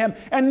happen to Him.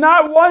 And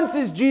not once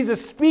is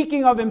Jesus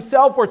speaking of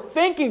Himself or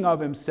thinking of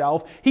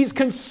Himself. He's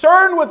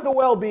concerned with the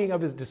well-being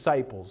of His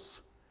disciples.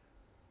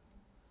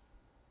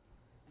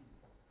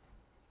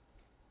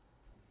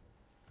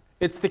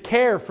 It's the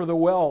care for the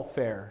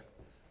welfare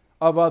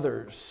of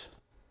others.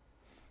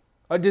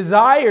 A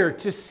desire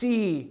to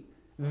see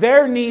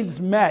their needs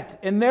met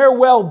and their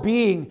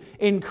well-being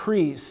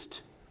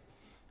increased.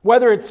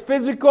 Whether it's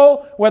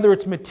physical, whether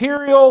it's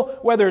material,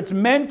 whether it's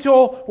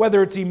mental,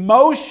 whether it's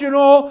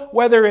emotional,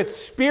 whether it's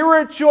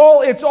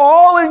spiritual, it's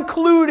all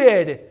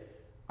included.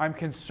 I'm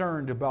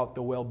concerned about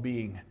the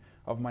well-being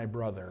of my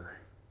brother.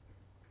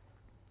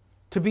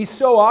 To be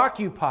so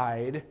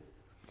occupied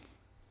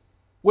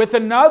with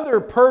another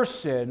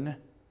person,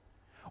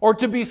 or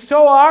to be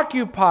so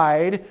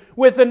occupied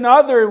with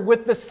another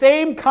with the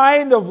same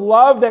kind of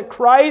love that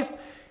Christ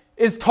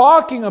is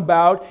talking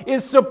about,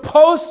 is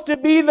supposed to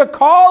be the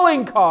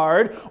calling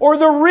card or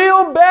the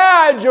real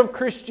badge of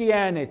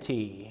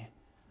Christianity.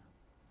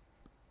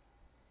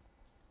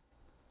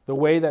 The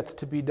way that's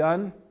to be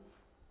done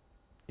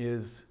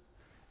is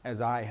as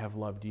I have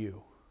loved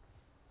you.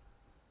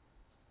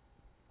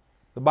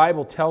 The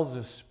Bible tells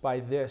us, by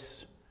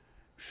this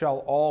shall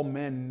all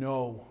men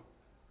know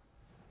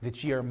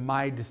that ye are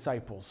my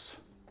disciples,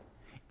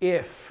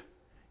 if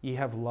ye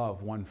have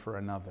love one for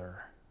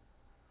another.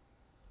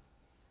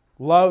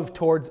 Love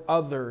towards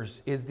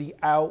others is the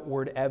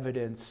outward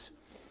evidence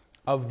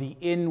of the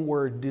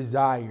inward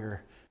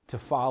desire to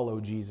follow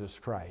Jesus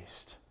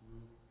Christ.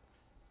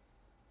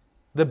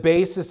 The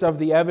basis of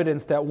the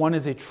evidence that one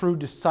is a true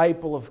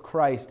disciple of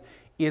Christ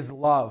is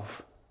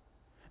love.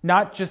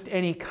 Not just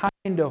any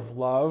kind of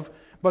love,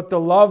 but the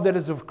love that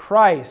is of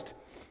Christ,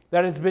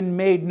 that has been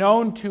made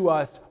known to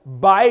us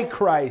by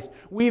Christ.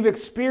 We've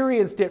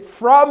experienced it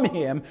from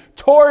Him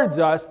towards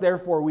us,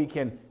 therefore we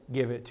can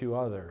give it to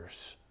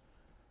others.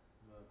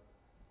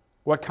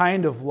 What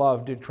kind of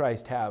love did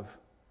Christ have?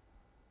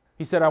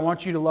 He said, I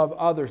want you to love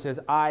others as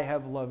I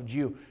have loved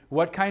you.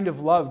 What kind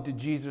of love did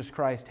Jesus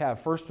Christ have?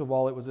 First of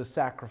all, it was a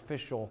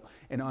sacrificial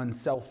and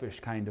unselfish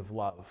kind of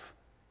love.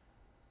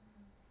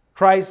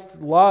 Christ's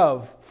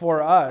love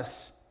for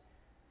us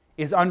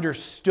is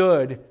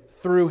understood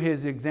through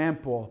His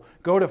example.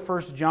 Go to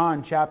 1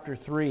 John chapter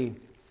 3.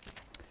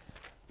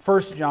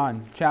 1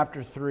 John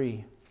chapter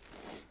 3.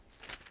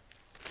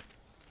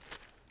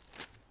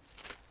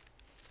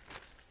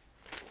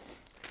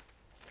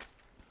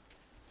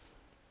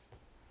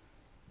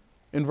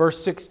 In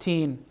verse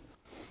 16,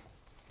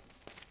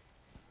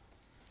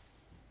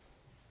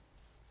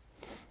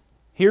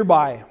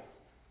 hereby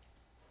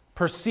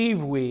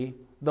perceive we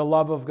the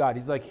love of God.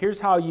 He's like, here's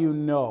how you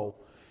know.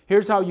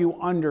 Here's how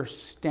you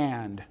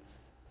understand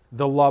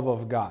the love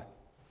of God.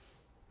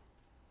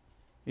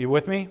 You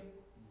with me?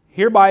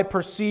 Hereby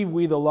perceive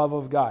we the love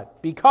of God,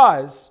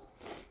 because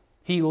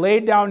He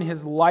laid down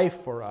His life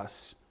for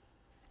us,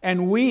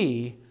 and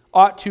we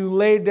ought to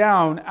lay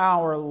down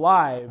our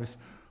lives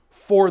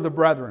for the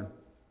brethren.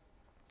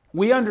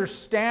 We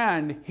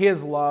understand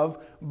His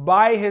love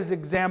by His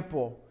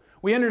example.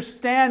 We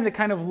understand the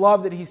kind of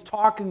love that He's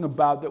talking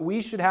about that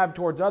we should have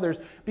towards others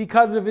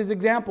because of His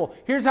example.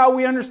 Here's how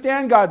we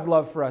understand God's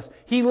love for us.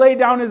 He laid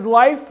down His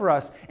life for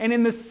us. And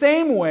in the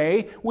same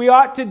way, we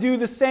ought to do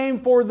the same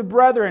for the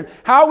brethren.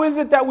 How is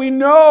it that we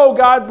know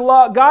God's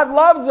love? God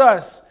loves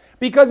us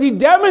because He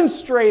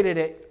demonstrated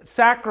it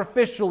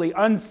sacrificially,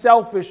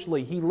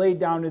 unselfishly. He laid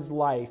down His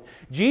life.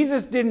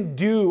 Jesus didn't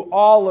do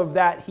all of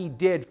that He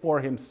did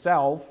for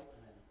Himself,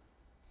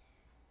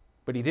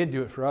 but He did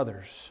do it for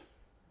others.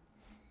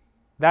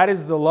 That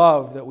is the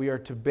love that we are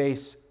to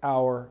base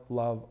our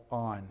love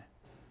on.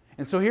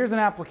 And so here's an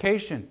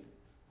application.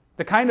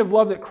 The kind of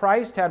love that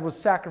Christ had was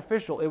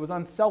sacrificial. It was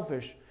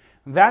unselfish.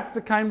 That's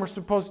the kind we're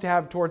supposed to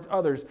have towards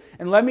others.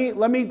 And let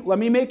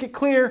me make it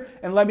clear,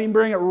 and let me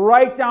bring it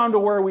right down to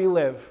where we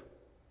live.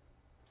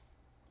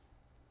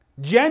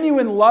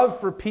 Genuine love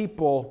for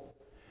people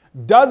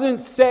doesn't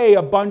say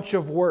a bunch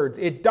of words.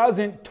 It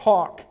doesn't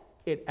talk,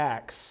 it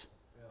acts.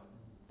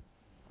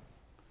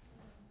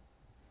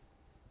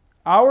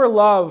 Our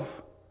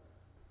love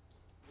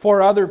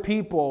for other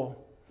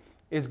people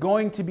is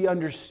going to be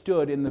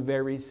understood in the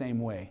very same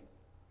way.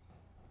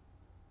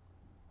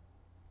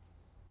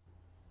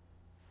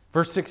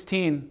 Verse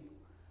 16,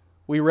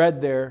 we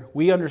read there,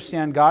 we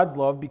understand God's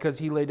love because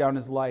He laid down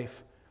His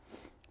life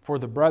for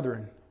the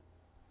brethren.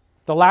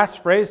 The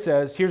last phrase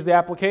says, here's the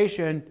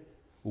application,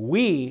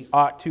 we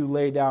ought to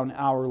lay down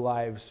our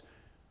lives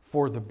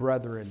for the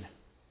brethren.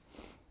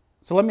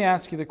 So let me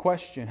ask you the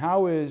question,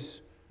 how is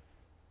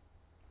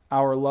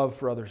our love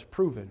for others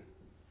proven?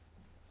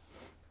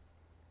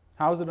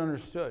 How is it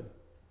understood?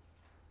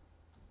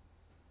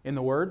 In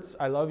the words,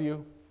 I love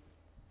you?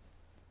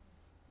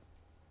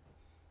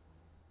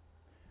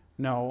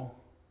 No.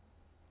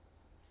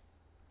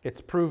 It's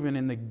proven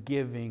in the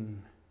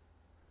giving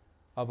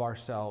of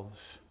ourselves.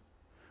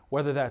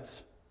 Whether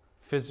that's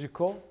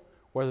physical,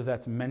 whether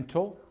that's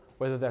mental,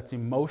 whether that's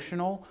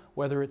emotional,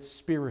 whether it's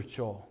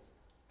spiritual.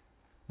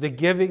 The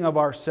giving of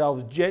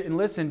ourselves. And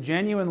listen,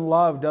 genuine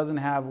love doesn't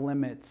have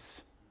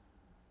limits.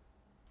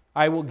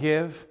 I will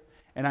give,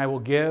 and I will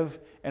give,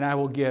 and I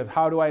will give.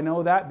 How do I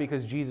know that?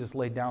 Because Jesus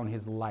laid down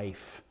His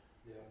life.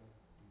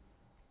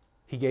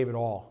 He gave it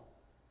all.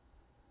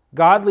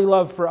 Godly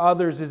love for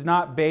others is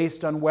not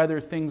based on whether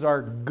things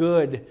are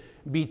good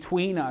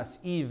between us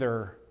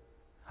either.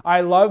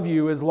 I love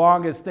you as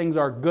long as things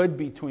are good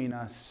between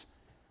us.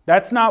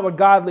 That's not what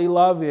godly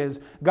love is.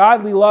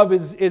 Godly love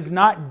is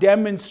not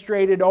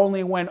demonstrated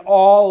only when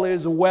all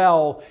is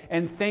well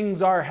and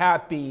things are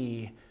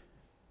happy.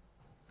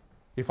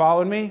 You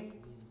following me?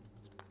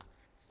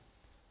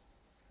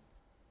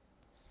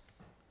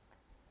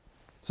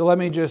 So let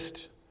me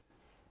just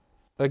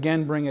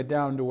again bring it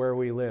down to where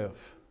we live.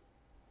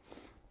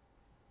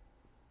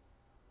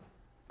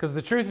 Because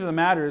the truth of the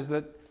matter is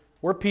that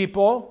we're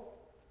people.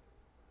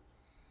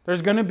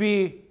 There's going to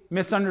be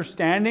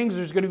misunderstandings,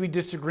 there's going to be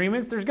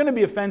disagreements, there's going to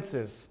be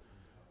offenses.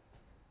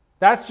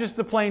 That's just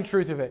the plain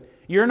truth of it.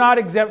 You're not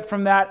exempt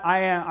from that.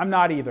 I'm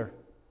not either.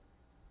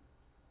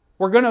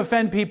 We're going to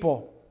offend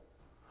people.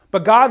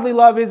 But godly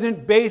love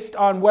isn't based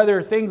on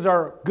whether things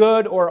are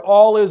good or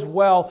all is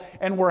well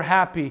and we're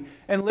happy.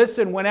 And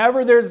listen,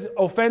 whenever there's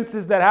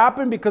offenses that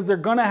happen, because they're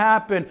going to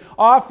happen,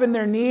 often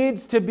there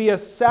needs to be a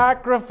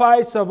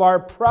sacrifice of our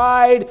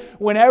pride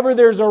whenever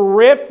there's a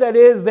rift that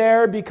is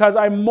there, because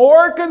I'm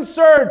more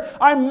concerned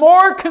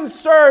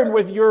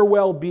with your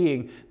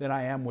well-being than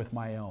I am with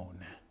my own.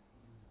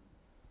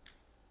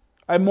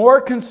 I'm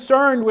more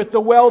concerned with the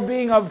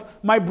well-being of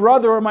my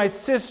brother or my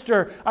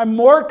sister. I'm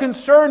more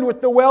concerned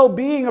with the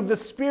well-being of the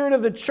spirit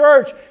of the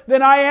church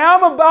than I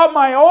am about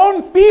my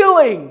own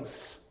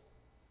feelings.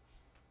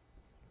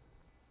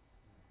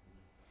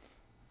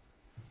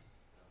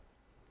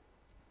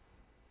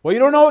 Well, you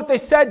don't know what they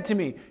said to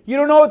me. You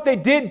don't know what they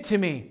did to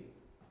me.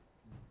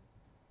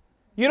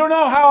 You don't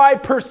know how I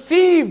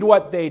perceived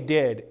what they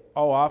did.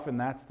 Oh, often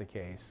that's the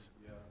case.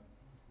 Yeah.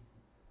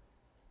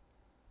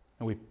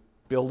 And we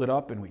build it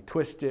up and we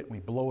twist it and we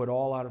blow it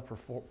all out of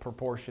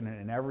proportion, and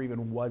it never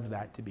even was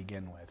that to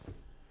begin with.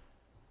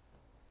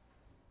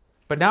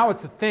 But now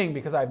it's a thing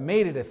because I've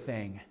made it a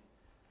thing.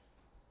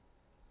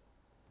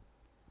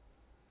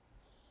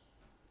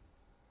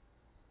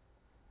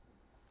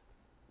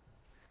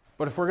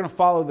 But if we're going to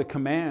follow the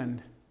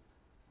command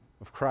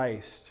of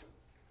Christ,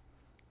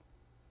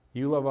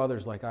 you love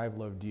others like I've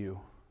loved you.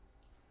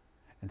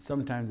 And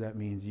sometimes that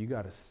means you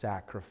got to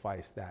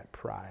sacrifice that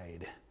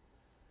pride,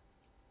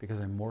 because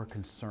I'm more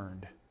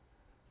concerned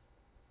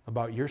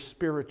about your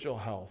spiritual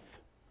health,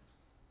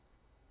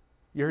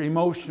 your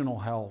emotional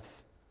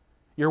health,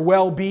 your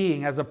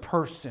well-being as a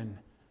person.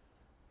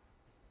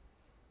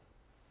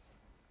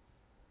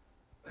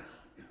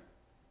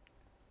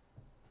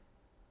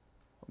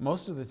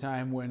 Most of the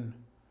time when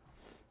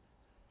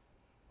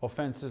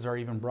offenses are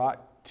even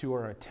brought to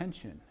our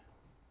attention,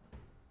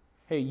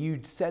 hey, you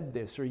said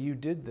this or you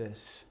did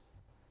this,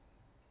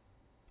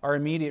 our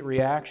immediate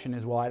reaction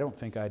is, well, I don't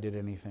think I did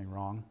anything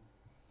wrong.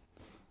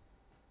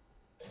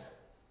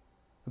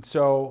 And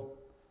so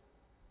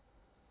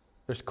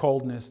there's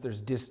coldness, there's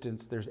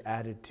distance, there's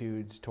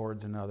attitudes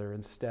towards another,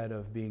 instead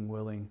of being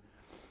willing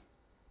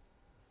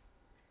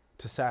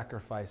to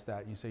sacrifice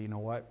that. And you say, you know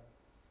what?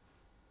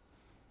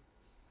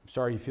 I'm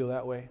sorry you feel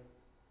that way,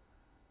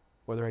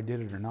 whether I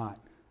did it or not.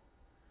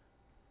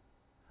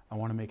 I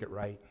want to make it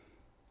right,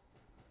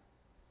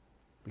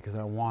 because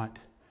I want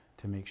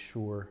to make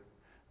sure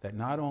that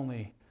not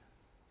only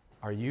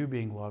are you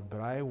being loved,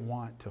 but I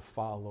want to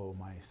follow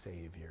my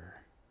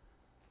Savior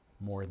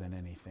more than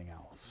anything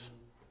else.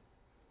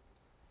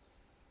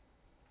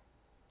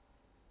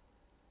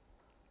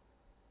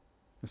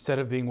 Instead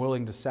of being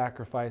willing to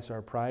sacrifice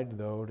our pride,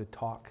 though, to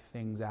talk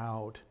things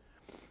out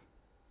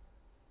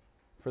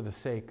for the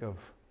sake of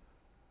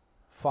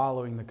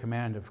following the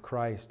command of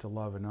Christ to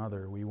love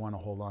another, we want to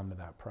hold on to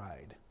that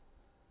pride.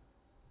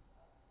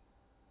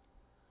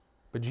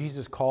 But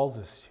Jesus calls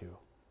us to.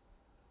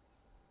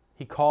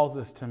 He calls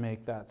us to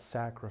make that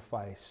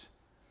sacrifice,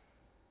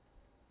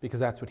 because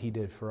that's what He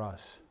did for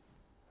us.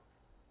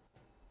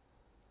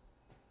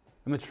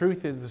 And the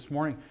truth is, this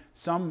morning,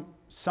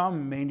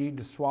 some may need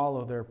to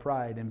swallow their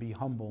pride and be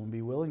humble and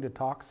be willing to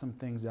talk some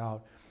things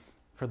out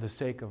for the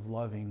sake of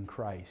loving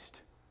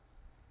Christ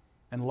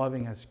and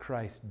loving as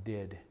Christ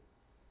did.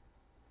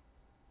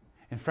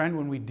 And friend,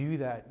 when we do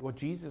that, what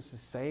Jesus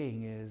is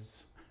saying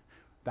is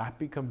that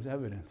becomes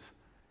evidence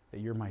that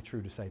you're my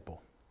true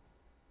disciple.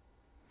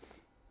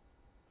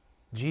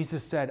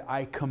 Jesus said,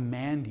 I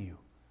command you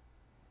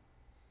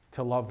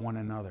to love one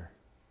another.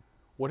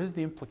 What is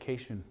the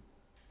implication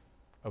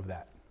of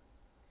that?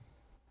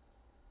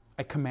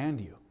 I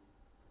command you.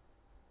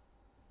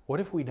 What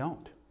if we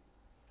don't?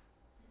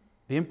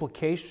 The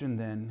implication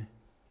then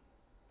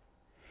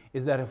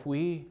is that if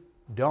we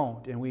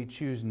don't and we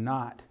choose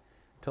not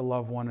to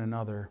love one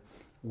another,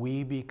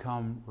 we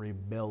become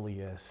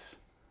rebellious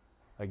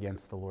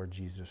against the Lord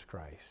Jesus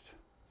Christ.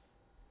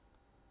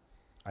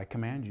 I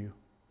command you.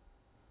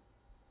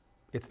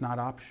 It's not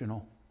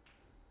optional.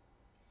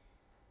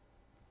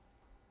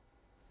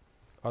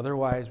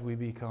 Otherwise, we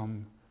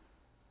become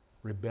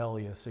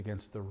rebellious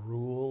against the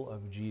rule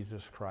of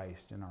Jesus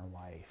Christ in our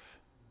life.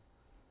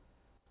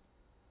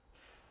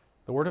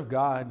 The Word of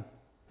God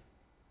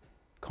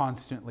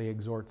constantly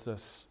exhorts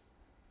us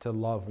to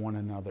love one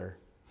another.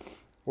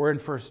 We're in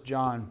 1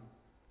 John.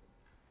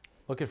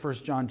 Look at 1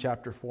 John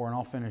chapter 4, and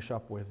I'll finish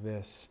up with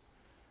this.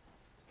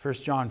 1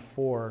 John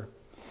 4,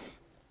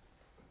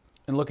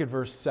 and look at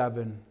verse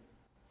 7.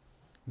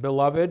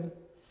 Beloved,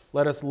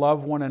 let us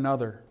love one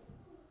another,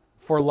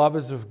 for love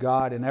is of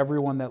God, and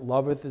everyone that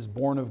loveth is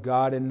born of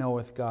God and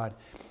knoweth God.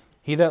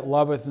 He that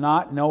loveth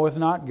not knoweth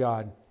not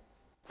God,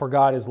 for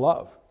God is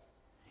love.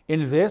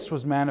 In this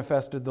was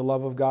manifested the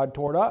love of God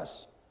toward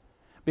us,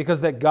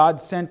 because that God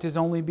sent His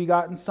only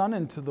begotten Son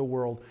into the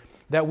world,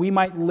 that we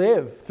might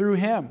live through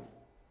Him.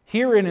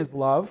 Herein is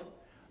love,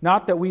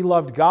 not that we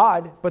loved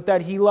God, but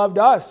that He loved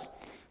us,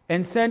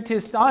 and sent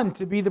His Son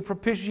to be the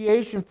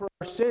propitiation for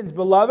our sins.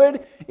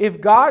 Beloved, if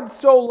God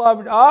so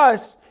loved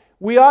us,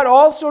 we ought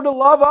also to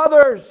love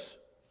others.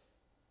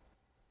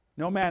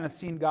 No man hath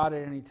seen God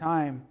at any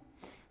time.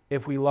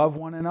 If we love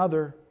one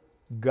another,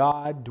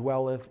 God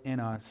dwelleth in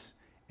us,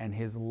 and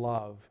His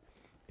love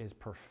is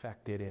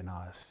perfected in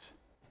us.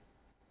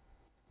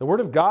 The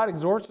Word of God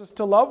exhorts us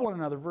to love one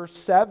another. Verse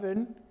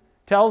 7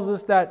 tells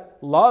us that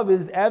love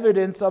is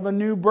evidence of a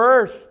new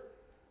birth.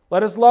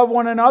 Let us love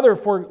one another,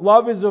 for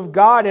love is of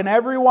God, and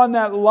everyone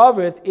that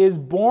loveth is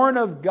born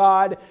of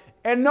God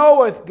and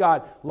knoweth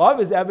God. Love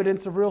is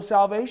evidence of real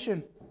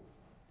salvation,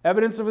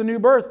 evidence of a new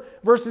birth.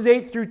 Verses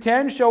 8 through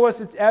 10 show us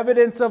it's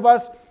evidence of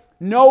us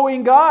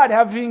knowing God,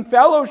 having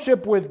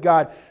fellowship with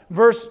God.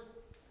 Verse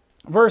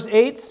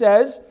 8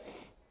 says,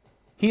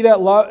 He that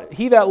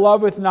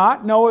loveth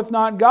not knoweth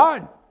not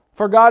God,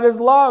 for God is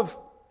love.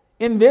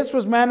 In this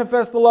was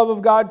manifest the love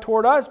of God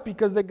toward us,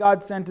 because that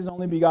God sent His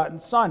only begotten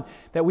Son,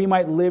 that we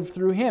might live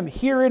through Him.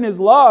 Herein is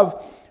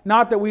love,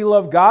 not that we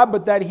love God,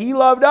 but that He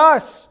loved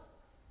us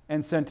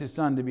and sent His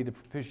Son to be the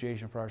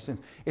propitiation for our sins.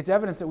 It's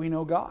evidence that we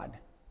know God.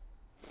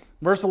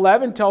 Verse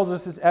 11 tells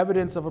us it's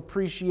evidence of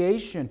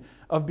appreciation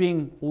of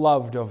being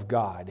loved of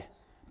God.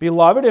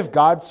 Beloved, if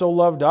God so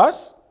loved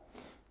us,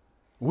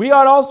 we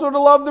ought also to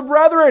love the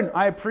brethren.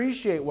 I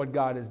appreciate what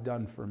God has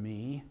done for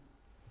me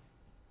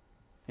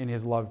in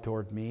His love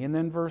toward me. And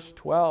then verse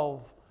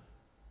 12,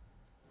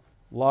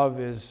 love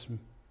is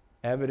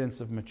evidence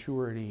of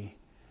maturity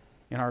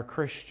in our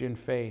Christian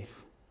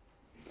faith.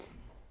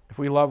 If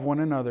we love one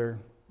another,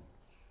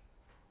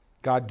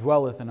 God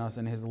dwelleth in us,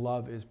 and His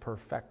love is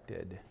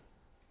perfected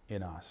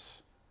in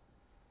us.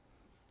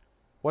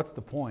 What's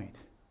the point?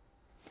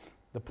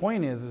 The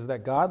point is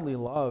that godly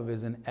love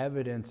is an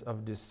evidence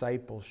of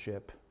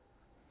discipleship.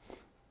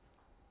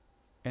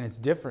 And it's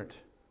different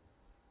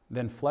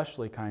than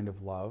fleshly kind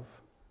of love.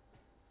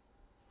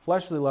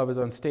 Fleshly love is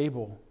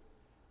unstable.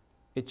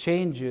 It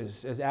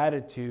changes as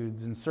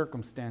attitudes and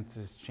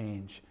circumstances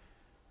change,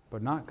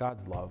 but not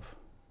God's love.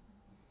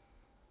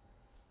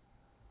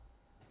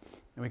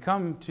 And we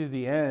come to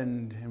the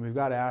end, and we've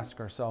got to ask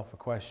ourselves a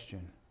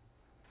question.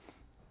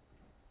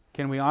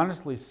 Can we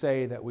honestly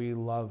say that we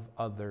love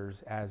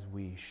others as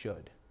we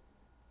should?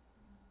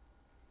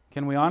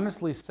 Can we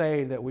honestly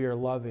say that we are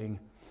loving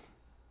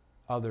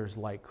others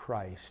like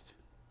Christ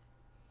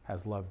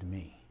has loved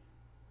me?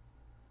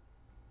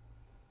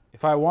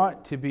 If I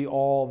want to be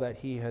all that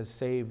He has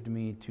saved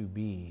me to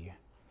be,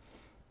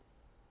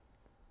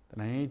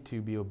 then I need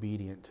to be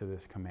obedient to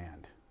this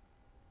command.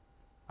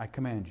 I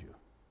command you,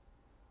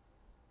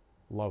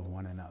 love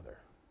one another.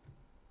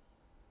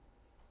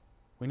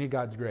 We need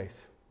God's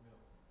grace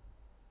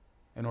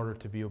in order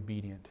to be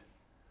obedient.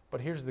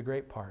 But here's the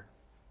great part.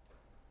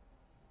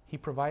 He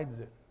provides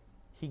it.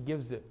 He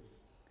gives it.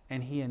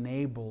 And He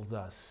enables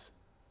us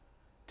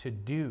to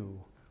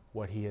do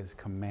what He has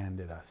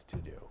commanded us to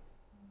do.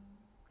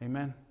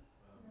 Amen?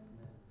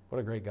 What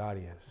a great God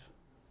He is.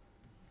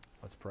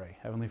 Let's pray.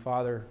 Heavenly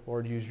Father,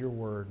 Lord, use your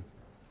word.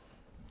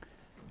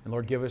 And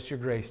Lord, give us your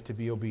grace to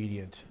be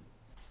obedient.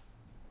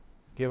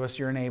 Give us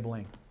your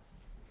enabling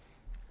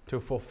to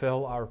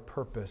fulfill our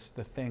purpose,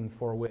 the thing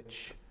for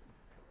which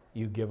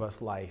you give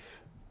us life.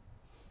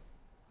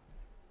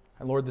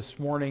 And Lord, this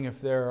morning,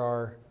 if there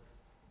are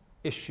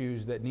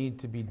issues that need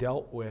to be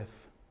dealt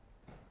with,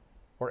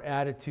 or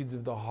attitudes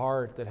of the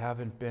heart that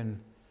haven't been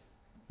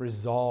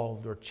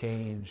resolved or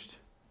changed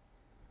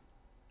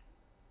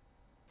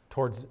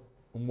towards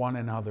one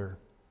another,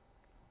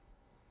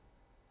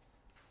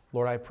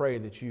 Lord, I pray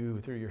that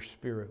you, through your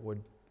Spirit,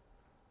 would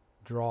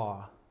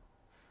draw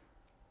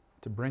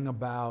to bring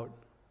about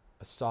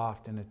a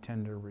soft and a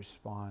tender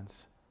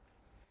response.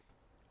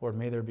 Lord,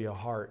 may there be a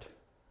heart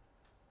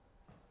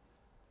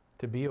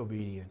to be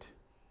obedient,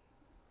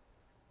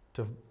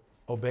 to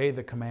obey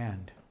the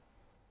command,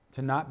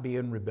 to not be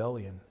in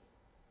rebellion.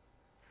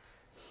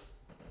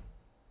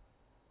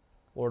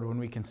 Lord, when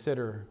we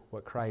consider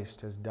what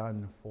Christ has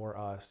done for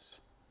us,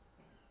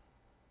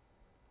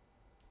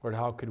 Lord,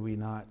 how could we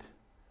not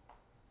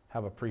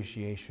have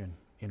appreciation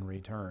in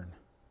return?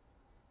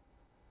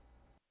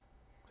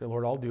 Say,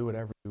 Lord, I'll do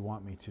whatever you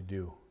want me to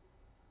do.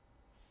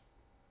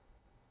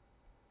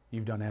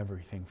 You've done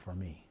everything for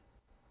me.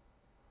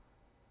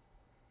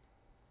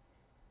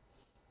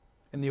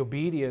 And the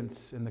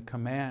obedience and the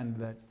command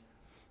that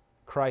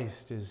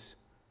Christ is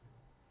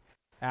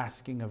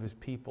asking of His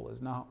people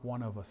is not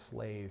one of a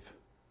slave,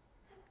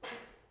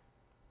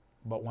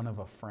 but one of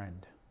a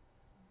friend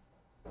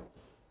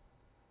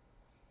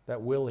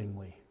that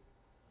willingly,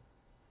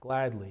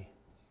 gladly,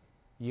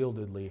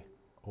 yieldedly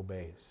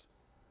obeys.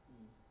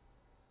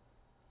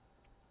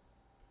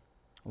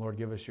 Lord,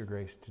 give us your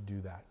grace to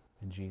do that.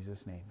 In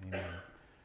Jesus' name, amen.